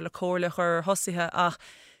isteach beidir le cóirla chur hosithe ach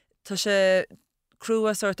tá sé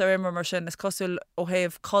cruúa suirt ar immer mar sin is cosúil ó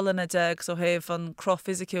héh colna deag ó héh an croch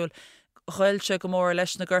fisiciúil Chilse go mór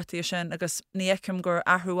leis na ggurtaí sin agus ní eicem gur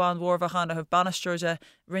ahrúáin mhórmhachan a bh banisteirde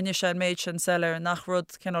rinne sin méid sin seller nach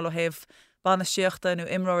rud cinál ó héh banistíochta nó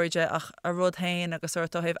imráide ach a rud hain agus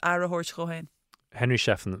suirt ó héh airthirt chohain. Henry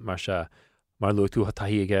Shefflin mar se mar lu tú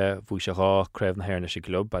taíige bhú se rá creibh na hairna sé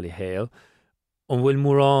club bailí héal an bhfuil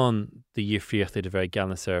mórrán de dhíomhríocht de bheith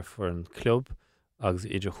ganasir for an club agus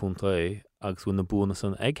idir chunta agus bhfuil na búna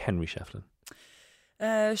san ag Henry Shefflin.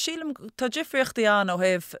 Sílam tá difriochttaí an ó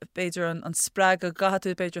héh beidir an sppraag a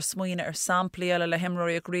gaú beidir smuoine ar samplaí eile le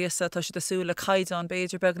himróí a gréasa tá si desúla caiidán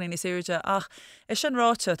beidir beganí ní séirde ach is sin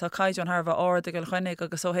ráte tá caiidán Harbh áda go chuinnig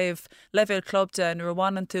agus ó héh levéil clubde nuair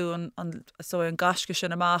bhhanan tú an gasce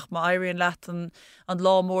sin amach má éiríonn leat an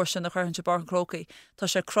lá mór sin a chuann se bar an crocaí Tá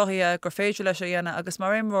sé crothaí gur féidir leis dhéana agus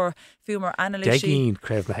mar imór fiú mar analísí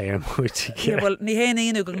creibh le héir bhfuil ní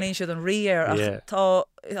héanaíú go níon siad an riar ach tá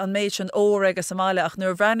an méid sin óir agus Somália ach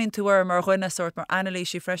nuair bhreaninn túair mar chuine sort mar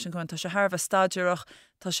analísí freisin chun tá sé Harbh staidirach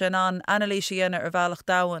tá sé an analísí dhéine ar bhealach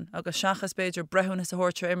dahan agus seachas beidir brethúna sa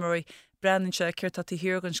thuirte imóí breann se céir tá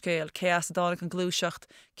tíhiúr an scéal cé as dána an glúiseacht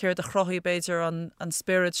céir de chrochaí beidir an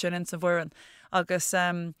spirit sin in sa bhuiran agus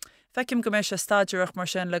Feicim go mé sé staidirach mar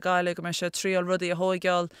sin le gaiile go mé sé tríal rudaí a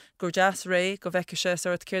hóigeáil gur deas ré go bheice sé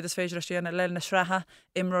suirt céir is féidir síanana le na sreatha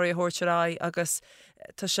imróí a thuirterá agus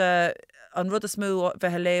tá sé an rud is smú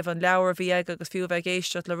bheitthe léh an leabhar bhí ag agus fiú bheith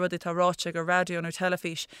géisteat le rudaí tá ráte gur radioún ar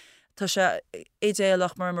telefís. Tá sé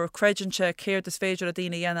idéalach mar creidanse céir is féidir a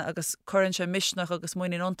dtíine dhéana agus chuann sé misisnach agus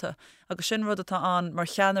muoíonanta agus sin rud atá an mar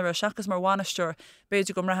cheanar seachas mar bhainisteir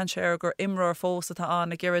beidir go rahan sé ar gur imráir fós atá an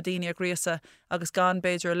na ggéiradíine a gréasa agus gan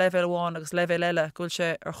beidir levéil bháin agus levéil eile gúil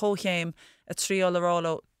sé ar chóchéim a tríáil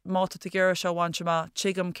arála máta a ggéir se bhaintse má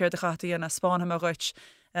tuigem céir de chataíana Spáinha a ghuiit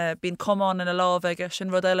bín comán in a lábheige sin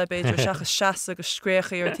rud eile beidir seachas seaas agus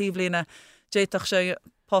scréchaí ar tíomhlína déach sé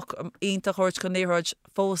ínta chuirt go níráid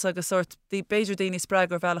fós agus sort dí beidir daoine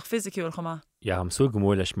sppraag ar bhealach fisiciúil chumá. Ja, am sú go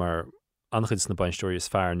mór leis mar anchid na bainsteir is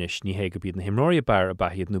fearnis ní hé go bíad na himráí bear a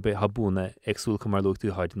bahiad nó be habúna agsúil go mar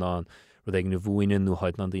luchtú haid ná rud ag na bhuaine nó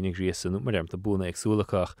haid ná daoine gríasa nó mar tá búna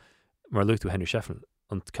agsúlachach mar luchtú Henry Shefflin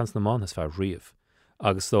an cans na man is fear riamh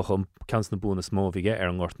agus dócha cans na búna smó bhíige ar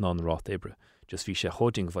an gáirt ná an rát ébre just bhí sé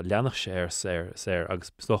choding bh leannach sé ar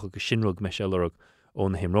agus stocha go sinrug me sé lurug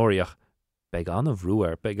ón na himráíach beag an a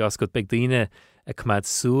bhrúar, beag as go beag daine a cumad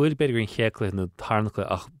súil beidir an chéacla nó tarnacha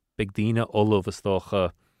ach beag daine olamh is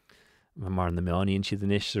dócha mar na meáíonn siad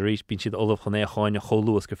in is ríéis bín siad olamh chuné cháin a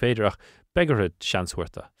choúas go féidir ach begarthe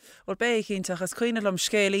seanshuirta. Or bé íntaach as cuioine am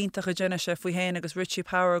scéalíntaach a déine se faoi héin agus Richie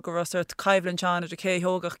Power go rasirt caibhlann de cé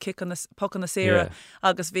thógach pocan na séra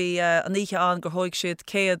agus bhí an níe an gur thóig siad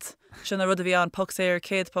céad sin a rud a bhí an poxéir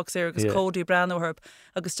céad poxéir agus códaí breanúharb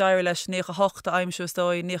agus dair leis 9-8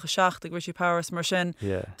 aimimsúsdóid 9-7 ag Richie Powers mar sin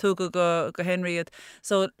tú go Henriad.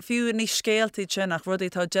 So fiú ní scéaltaí sin ach rudaí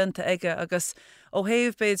tá genta aige agus ó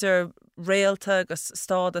héh beidir réalta agus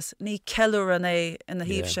stádas ní ceúr an é ina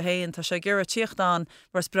híomh se héin tá sé gur a tíochtán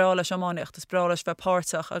mar sprála semáneocht is sprálas bheith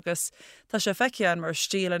páirteach agus tá sé feicean mar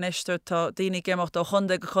stíl an istir tá daoine géimecht ó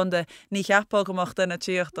chunde go chunde ní cheapá goach denna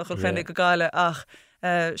tíocht a chu chunig go gáile ach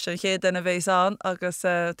sin chéad denna bhééis an agus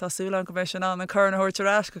tásúlan go mééis sin an chuna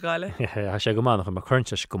thuirtarrás go gáile. sé go mánach mar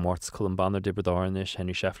chuinte go mórt chun bannar dibradáis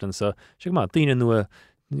Henry Shefflin sa si go má daine nua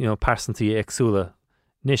persantaí agsúla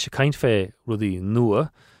níos sé caiint fé rudaí nua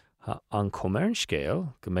an cumar an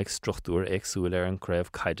scéal go méid struchtúr agsúil ar an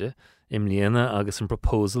creibh caide im líana agus an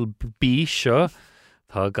proposal bí seo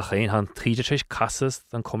Tá gachéin han tríide tríéis casas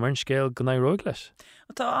an cumarn scéil go roiig leis.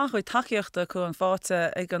 Tá anchuid takeíochta chu an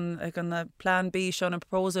fáte ag an plan B seo an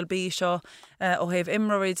proposal B seo ó héh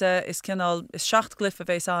imráide is cinál is 6 glyfa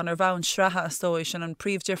bhééis an ar bhain srethe astóis sin an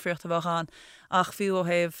príomh difriocht a bhán ach fiú ó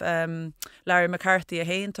héh Larry McCarthy a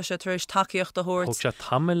héin tá sé tuéis takeíocht a thuirt. Thug sé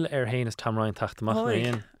tamil ar héin is tamráin taachtamach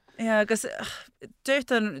réon. Agus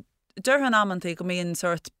Durhan amantí go míon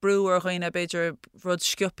sort breúar chuoine beidir rud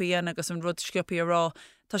sciupaí agus an rud sciupaí a rá.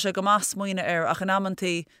 Tá sé go más muoine ar ach an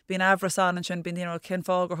amantí bíon ahrasan an sin bíon cin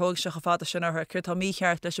fág gur thug se go fada sin ar chuir tá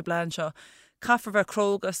mícheart leis a blein seo. Caafar bheith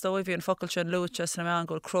crogas dóibh hí an focail sin lúte na me an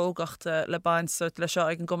ghil crogacht le bainsuirt le seo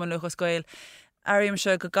ag an goman luchas goil. Airím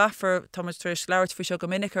se go gafar Thomas Trish leirt fao seo go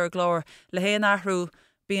minic ar glóir le héon ahrú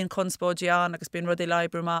bíon conspóideán agus bíon rudí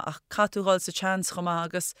leibbrúma ach catúáil sa chans chumá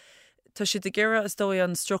agus tá si de ggéire is dói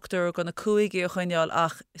an struchtúr go na cuaigí a chuineáil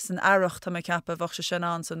ach is an aireach tá me ceappa bhah se sin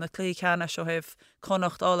an san na clí cena seo heh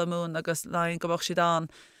connacht ála mún agus leon go bhah si dá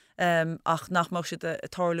ach nachmach si de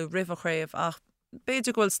tálú rihachréibh ach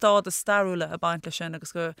beidir gohfuil stád a starúla a baint le sin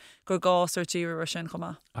agus gur gás ar tíir ar sin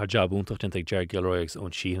chumá. Ar job úntacht ag Ger Gilroigs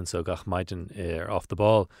ón síhan so gach maidin ar off the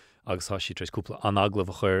ball agus tá si treis cúpla anaglah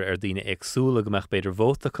a chuir ar daine agsúla go meach beidir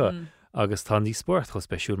bhótacha agus tá ní sport chus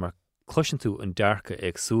speisiúil mar cluisian tú an dearcha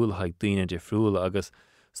agsúla ag daine de friúla agus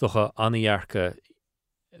socha anhearcha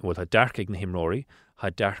bhfuil tá dearcha ag na himróí ha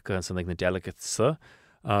dearcha san ag na delegate sa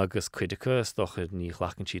agus cuidecha stocha ní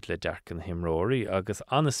chhlacan siad le dearcha na himróí agus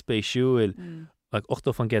anna spéisiúil ag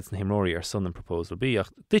 8 fan gets na himróí ar son an proposal B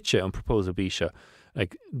ach ditse an proposal B se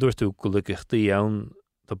ag dúirtú go luigechtaí ann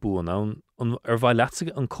tá búan ann ar bhaid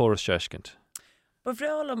leatsa an choras seiscint. Ba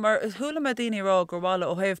bhreála mar thula me daoine rá gur bhla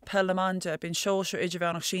ó héh pelamande bín seoir idir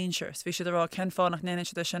bheannach síseir, bhí si rá cen fánach néine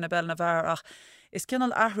de sin na bell na bhar ach is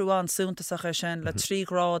cinál ahrúán súntasacha sin le 3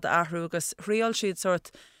 grád ahrú agus riáil siad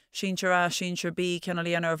sort síir A síir B cinál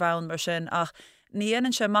líana ar bhain mar sin ach ní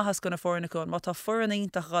dhéanaan sé maithas gona fórnacún, má tá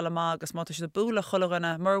furanítach gála má agus má si de búla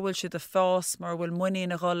cholaganna mar bhfuil si de fás mar bhfuil muí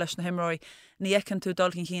na gáil leis na himráid ní ecinn tú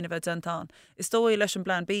dulcinn chéine bheith dentán. Is dóí leis an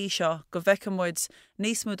plan B seo go bhecamid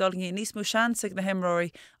níos mú dulcinn níos mú seansaigh na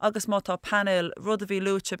himráid agus má tá panel rud a bhí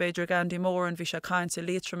lúte beidir gandí mór an bhí se caiinte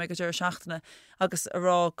lítra me go dúir seachtainna agus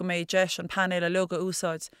ará go méid deis an panel a luga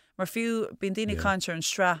úsáid. Mar fiú bíon daoine caiintear an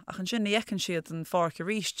stra ach an sin ní ecinn siad an fáce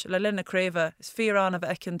ríist le linna créimh is fíorán a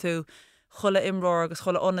bheith ecinn tú chola imróir agus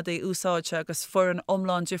chola onadaí úsáidse agus fuair an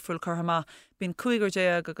omláin difriúil chutha bín cuiigur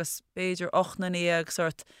déag agus béidir 8 ag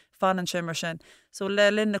sort fanan sin mar sin. So le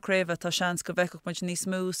linna créimh tá seans go bheiceach muid níos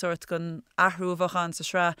mú sort gon ahrúbhachan sa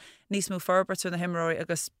sra níos mú ferbertú na himróid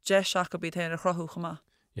agus de seach go bí téanana chrothú chumá.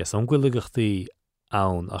 Yes, an ghuiligechtaí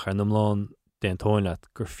ann ach ar nomláin den tóinleat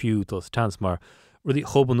gur fiú dos chans mar rudí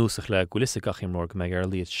chobanúsach le goilisa gach imróir go méid ar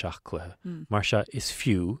líad seach cluthe. Mar se is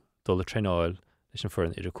fiú dul le treáil leis an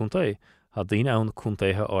furin idir cúntaí. Ha daoine ann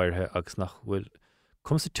cúntaithe áirithe agus nach bhfuil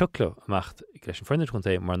cum sa tucla amacht leis an fuinir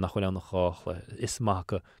chuntaí mar nach bhfuil an cháchla is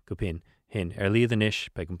maithacha go bin hin ar líad inis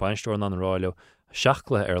be an bainsteir an ráileo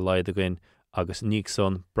seachla ar leid a gin agus níag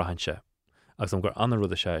son brahanse. Agus an gur anna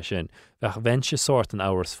rud a sé sin. Bheith bhaintse sort an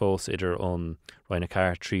áhars fós idir ón roiinna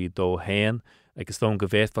cair trí dó héan agus dóm go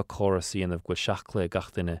bhéad fá chorasí an bhfuil seachla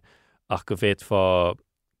gachtainine ach go bhéad fá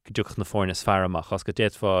Dúch na fórnas fearamach, as go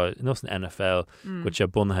déad fá nus an NFL go sé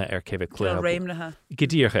bunathe ar céh clé. Réimnathe.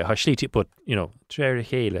 Godíorcha, ha slítí but, tréir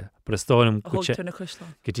chéile, but is dóm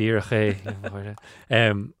godíorcha.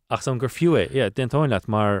 Ach san gur fiúé, den tóinleat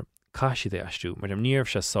mar caiisi é astú, mar am níomh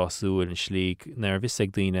se sáúil an slíg, nar vis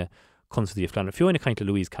ag daoine constantí a fleanna. Fiúinna caiinte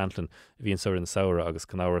Louise Cantlin, bhí an saoir an saoire agus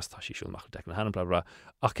can áras tá sí siúlmach de na hanam bla bla.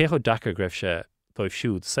 Ach cécho dachar greibh sé dóibh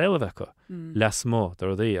siúd saoile bhecha, les mó,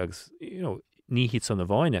 dar dí agus, ní híd san na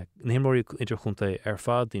bháine, na himróí idir chunta ar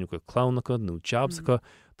fad dína go clánachad nó jobsacha,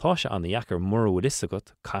 tá se an dheachar mór bhfuil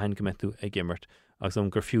isagat caiin go tú ag gimmert agus an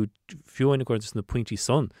gur fiúin go na pointí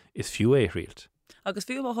son is fiú é rialt. Agus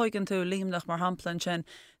fiú a hoigann tú líamnach mar hamplan sin,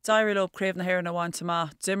 dair lob créimh na hhéir na bhainte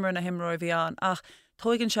má, dimmer na himróid bhí an ach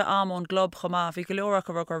Tóigann se am glob chomá, bhí go leorach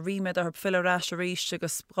go gur riimiid ar fileráis a ríist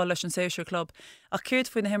agus gá leis an séisiir club. A céirt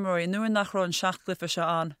faoin na himróí nuair nach rán 6 glyfa se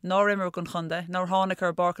an, ná imar gon chunde, ná tháinig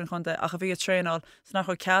ar barcan chunde a bhí a tréáil, sa nach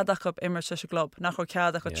chu ceadach up immer se glob, nach chu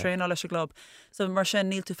ceadach a tréáil leis a glob. So mar sin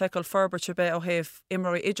níl tú feicil ferberte be ó héh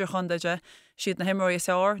imróí idir chundeide, siad na himróí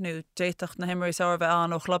saoir, nó déiteach na himróí saoir bheith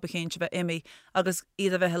an ó chlubachéint bheith imi, agus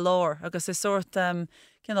iad a bheith lár, agus is sort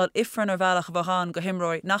cinál ifran ar bhealach a bhán go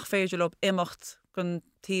himróí nach féidir lob imimecht gon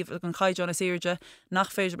tíh gon chaidán is irde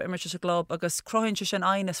nach féidir be immerte se glob agus crointse sin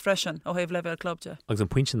aines freisin ó héh level clubde. Agus an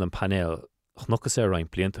pointin an panel chnochas é rein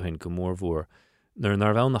bliantahain go mór mhór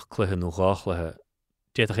nar bheh nach cluthe nó gáchlathe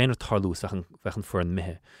dé a réanú tarlús bhechan fu an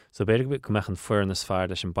mithe. So beidir go mechan fuan is fear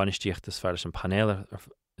leis an banistíocht is fear leis an panéile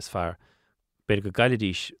is fear. Beidir go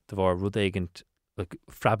gaiiledís do bhar rud éigent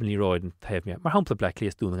frabanlí roid an taobh mé. Mar hampla Black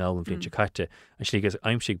Lías dún an eilm bhíonn se caite an slígus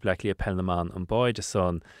aimsigh Black Lí pennaán an báid is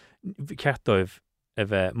son ceartdóibh a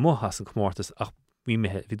bheith móthas an chmórtas ach bhí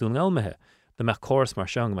dún an eilmethe. De meach choras mar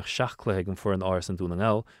seang meach seaachlathe an fuair an áras an dún an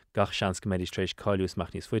eil, gach seans go méid trééis cáiliús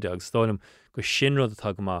meach níos fuide, agus stáilm go sinrod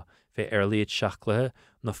atá go má fé líad seaachlathe,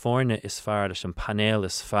 na fáinne is fearr leis an panéil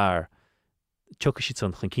is fearr. Tucha siad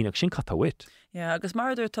san chincinach sin catahhuit. Ja, agus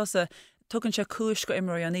maridir tusa tugann sé cúis go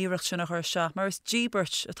imróí an íirecht sin nach chuir se, mar is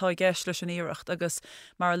ddíbert atá gceist leis an íirecht agus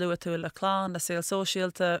mar lua tú le chlán, le saoil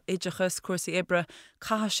sóisialta, idechas, cuasaí ibre,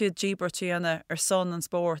 caithe siad ddíbertíana ar son an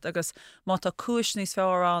spórt agus má tá cúis níos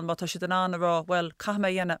fearrán, má tá siad an anna rá, well, caithe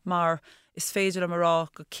mé dhéanana mar is féidir am rá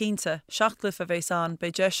go cínte, seachtlifh a bhééis an,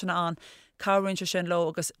 bé deisina an, cáhainte sin lo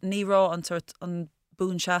agus ní rá an tuirt an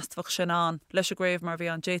bún seastfach sin an, leis a gréibh mar bhí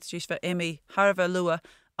an déitadís bheith imi, Harbheith lua,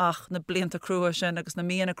 ach na blianta crua sin agus na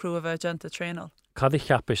míana crua bheith genta trénal. Cad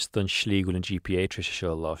cheapis don slígúil an GPA tris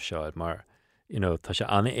seo láh seáid mar tá sé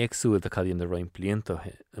anna éagsúil a cadíon de roiin blianta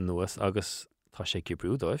an nuas agus tá sé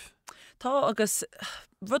cibrúdóibh. Tá agus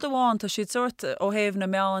rud amháin tá siad suirt ó héamh na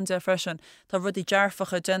meáin de freisin, tá rudí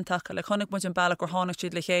dearfacha gentacha le chunig muid an bailach gur tháinig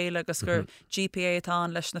siad le chéile agus gur GPA tá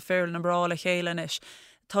leis na fearil an brá le chéile is.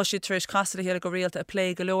 Tá siad tríéis casala héile go réalta a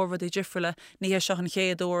plé go leor rudí difriúile, ní seach an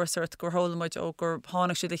chéadúir suirt gur tholamuid ó gur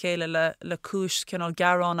tháinig siad le chéile le cúis cinál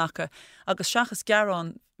garránacha, agus seachas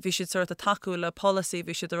garrán bhí siad suirt a taú le policy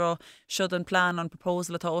bhí siad ará siod an plán an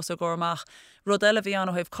proposal atá os a gcóramach. Rud eile bhí an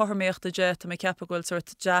ó héobh chothirméochta jet a mé ceapa gohfuil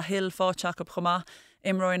suirt dehil fáteach go chumá,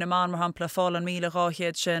 imróin na man mar hampla fáil an míle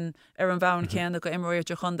ráchéad sin ar an bhain céanna go imróir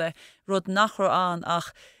de chunde. Rud nachra an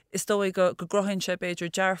ach is dói go grohann sé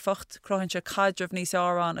beidir dearfacht, grohann sé caidrah níos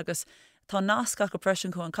árán agus tá nascach go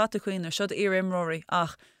presin chu an catacuoin ar siod ar imróí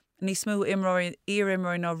ach ní smú imróí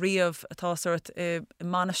ná riamh atá suirt i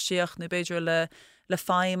manastíocht na beidir le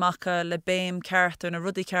fáimacha, le béim cearta na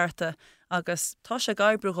rudí cearta agus tá sé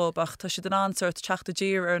gaibrúób ach tá si den ansuirt teachta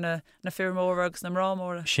dír ar na firmóra agus na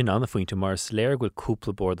mrámóra. Sin anna faointe mar léir gohfuil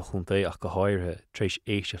cúpla bord a chunta ach go háirthe trééis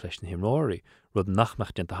éisteach leis na himráí. Rud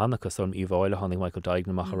nachmecht den hanachas an íháile hánig Michael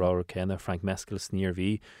Daignaach ará cenne Frank Mescal sníir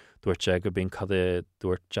bhí dúirt sé gur bíon cad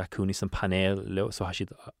dúirt Jackúní san panéil le so ha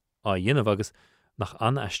siad a dhéanamh agus nach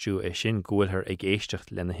anastú é sin ggóilthir ag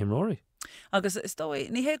éisteach le na himráí. Agus is dói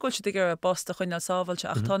ní hé goil si gur a bosta chuine sábhailte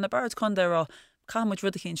ach tá na bard chundérá Camuid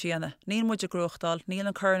rud chin sianna, níl muid a grúchtdal, níl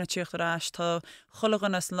an chuna tíocht arás tá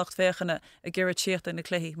chulagannas an locht féchanna a ggéir tíocht in na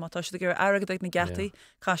cléí, má tá si gur agad na gataí,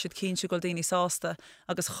 cá siad cín si go daoine sásta,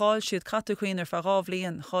 agus cháil siad catúchéoinar fá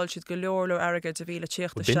rábhlíonn, cháil siad go leorú agad a bhíle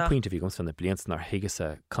tíochtta se. Bin pointinte bhí gom sanna bliantsnar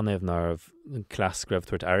hiigese canéibh nar clasgribh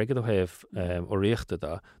tuairt agad ó héamh ó réachta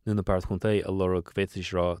da, nú na bard chunta a lorug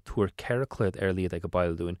bhéitis rá túair ceircléad ar líad ag go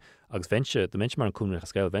bailún, agus venture de mense mar an cúmna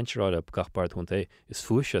scéil venturáide gach bard chunta is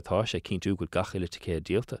fuise tá sé cinú go gachaile te cé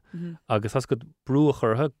díalta. Agus as go brú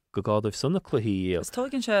chutha go gádaibh sunna chluí. Is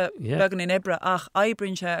tógann se began in ibre ach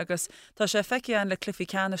aibrin se agus tá sé feicean le clufií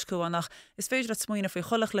caniscú annach is féidir smuoine faoi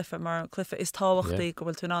cholach lifa mar clufa is táhachtaí go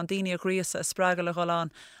bhfuil tú an daine aghríasa a sppraga le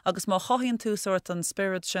goán agus má chohíonn tú sort an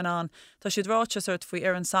spirit sin an tá siad ráte sort faoi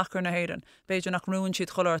ar an sacr na héidir beidir nach rún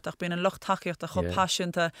siad choirt ach bíon an locht takeíocht a chu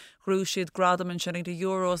passionanta grú siad gradaman sin de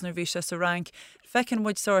euros na bhí se sa rank fecinn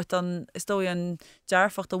muid sort an is dói an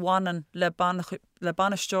dearfacht a bhhanan le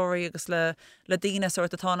banistóirí agus le daine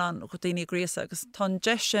sort atá an go daoine gréasa agus tá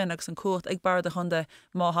de sin agus an cuat ag bar a chunde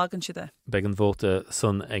má hagann si de. Beg an bhóta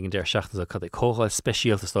sun ag an déir seachtas a cad cóáil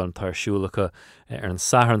speisialtasá an tarsúlacha ar an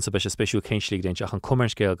sahann sa be speisiú céinslí déint ach an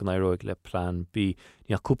commercéil gan éróig le plán B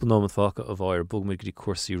ní aúpanóm fácha a bháir bugmuid go dtí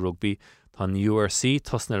cuasaí rugby tá URC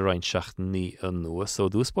tosna roiin seachtain ní an nua so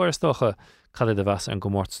dúspáirstocha cad a bheas an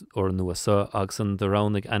gomórt ó an nua so agus an de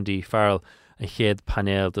ránig Andy Farrell a chéad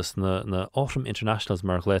panéil dus na Autumn Internationals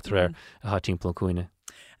mar léitréir a há timppla cuine.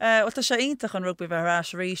 Tá sé ionintach an rugby bheit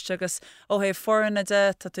rás ríist agus ó héh foranna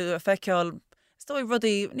de tá tú a feiceáil stoi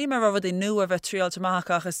rudí ní mar rudí nu a bheith tríalteach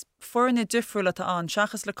agus foranna difriúla tá an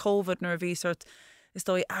seachas le COVID nar a bhísart is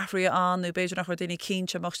dói ahrí an nó beidir nach daoine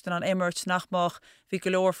cínte amach an immert nachmach hí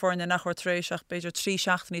go leor foranna nachir trééisach beidir trí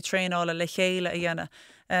seachtaí tréála le chéile a dhéine.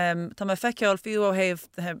 Tá me feiceáil fiú ó héh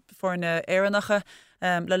foranna éannacha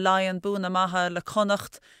le lion búna maithe le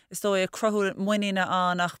connacht is dói a crothú muoine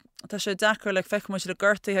annach tá sé dechar le feic mu le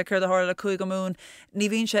ggurtaíthe chuir athir le chuig go mún ní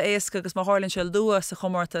bhíonn sé éasca agus má hálann se luas sa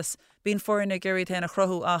chomórtas bíon foranna geirí héna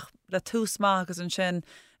chrothú ach le tús má agus an sin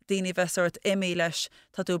daoine bheith imi leis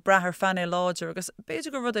tá tú brethir fanna láidir agus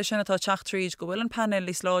beidir go rud é sinna tá teach tríd go bhfuil an panel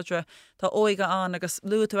lís láidre tá óige an agus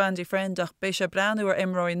luú tú Andy Friendach bé sé breanú ar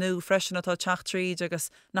imráí nu freisin atá teach tríd agus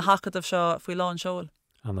na hacadmh seo faoi lán seol.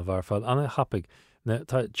 Anna bhar fad anna hapig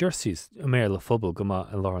tá jerseys mé le fphobal go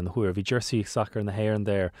an lá an thuair bhí jersey sacr na héir an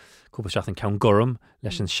déir cúpa seach an ceann gorum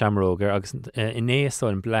leis an seamrógar agus inéá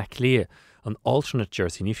an Black Lia an alternate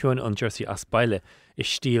jersey ní fiúin an jersey as baile is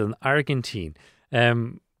stíl an Argentine.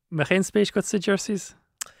 Me chéin spéis go sa jerseys?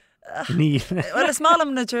 Ní. Well, is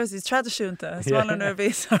málam na jerseys tradiisiúnta, is málam ar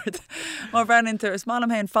bhísart. Mar breninter, is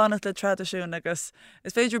málam héin fanat le tradiisiún agus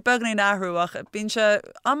is féidir begnaí náhrúach,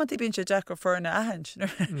 amantí bín se Jack for na ahans,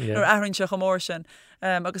 nor ahrin se chomór sin.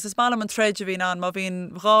 Agus is málam an treidir bhín an, má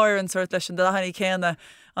bhín bháir an suirt leis an dahaní céna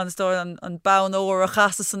an stóir an bán óir a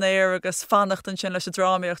chasa san éir agus fannacht an sin leis a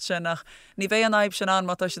dráíocht sin ach ní bhéh an aib sin an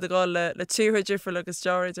má tá si gáil le tíre difriúil agus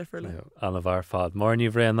deir difriúil. Anna bhar fad. Mar ní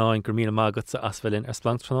bhré anáin gur míle mágad sa asfuilinn ar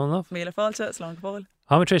splankt fanónmh? Míle fáilte slán bháil.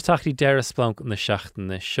 Hamatrééis tachtí deire splank na seachtain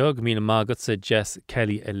na seo go míle mágad sa Jess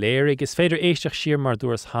Kelly a léir is féidir éisteach siar mar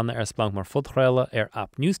dúras hanna ar splank mar fudchréile ar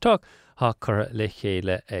app Newstalk há chur le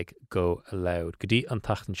chéile ag go loud. Go dtí an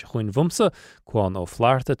tachtain se chuin bhumsa chuáin ó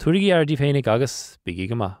phláirta tuairigí ar dí féinnig agus bigí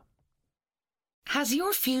go maith. Has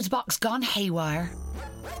your fuse box gone haywire?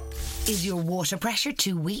 Is your water pressure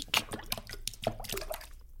too weak?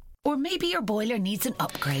 Or maybe your boiler needs an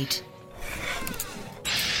upgrade.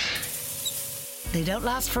 They don't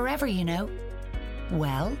last forever, you know.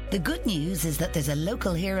 Well, the good news is that there's a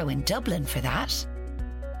local hero in Dublin for that.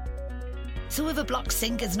 So if a block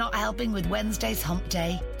sink is not helping with Wednesday's hump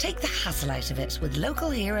day, take the hassle out of it with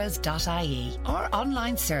localheroes.ie. Our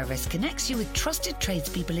online service connects you with trusted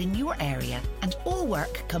tradespeople in your area, and all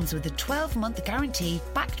work comes with a 12-month guarantee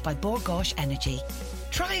backed by Bord Gáis Energy.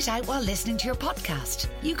 Try it out while listening to your podcast.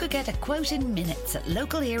 You could get a quote in minutes at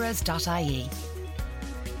localheroes.ie.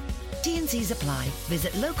 T&Cs apply.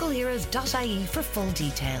 Visit localheroes.ie for full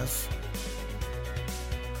details.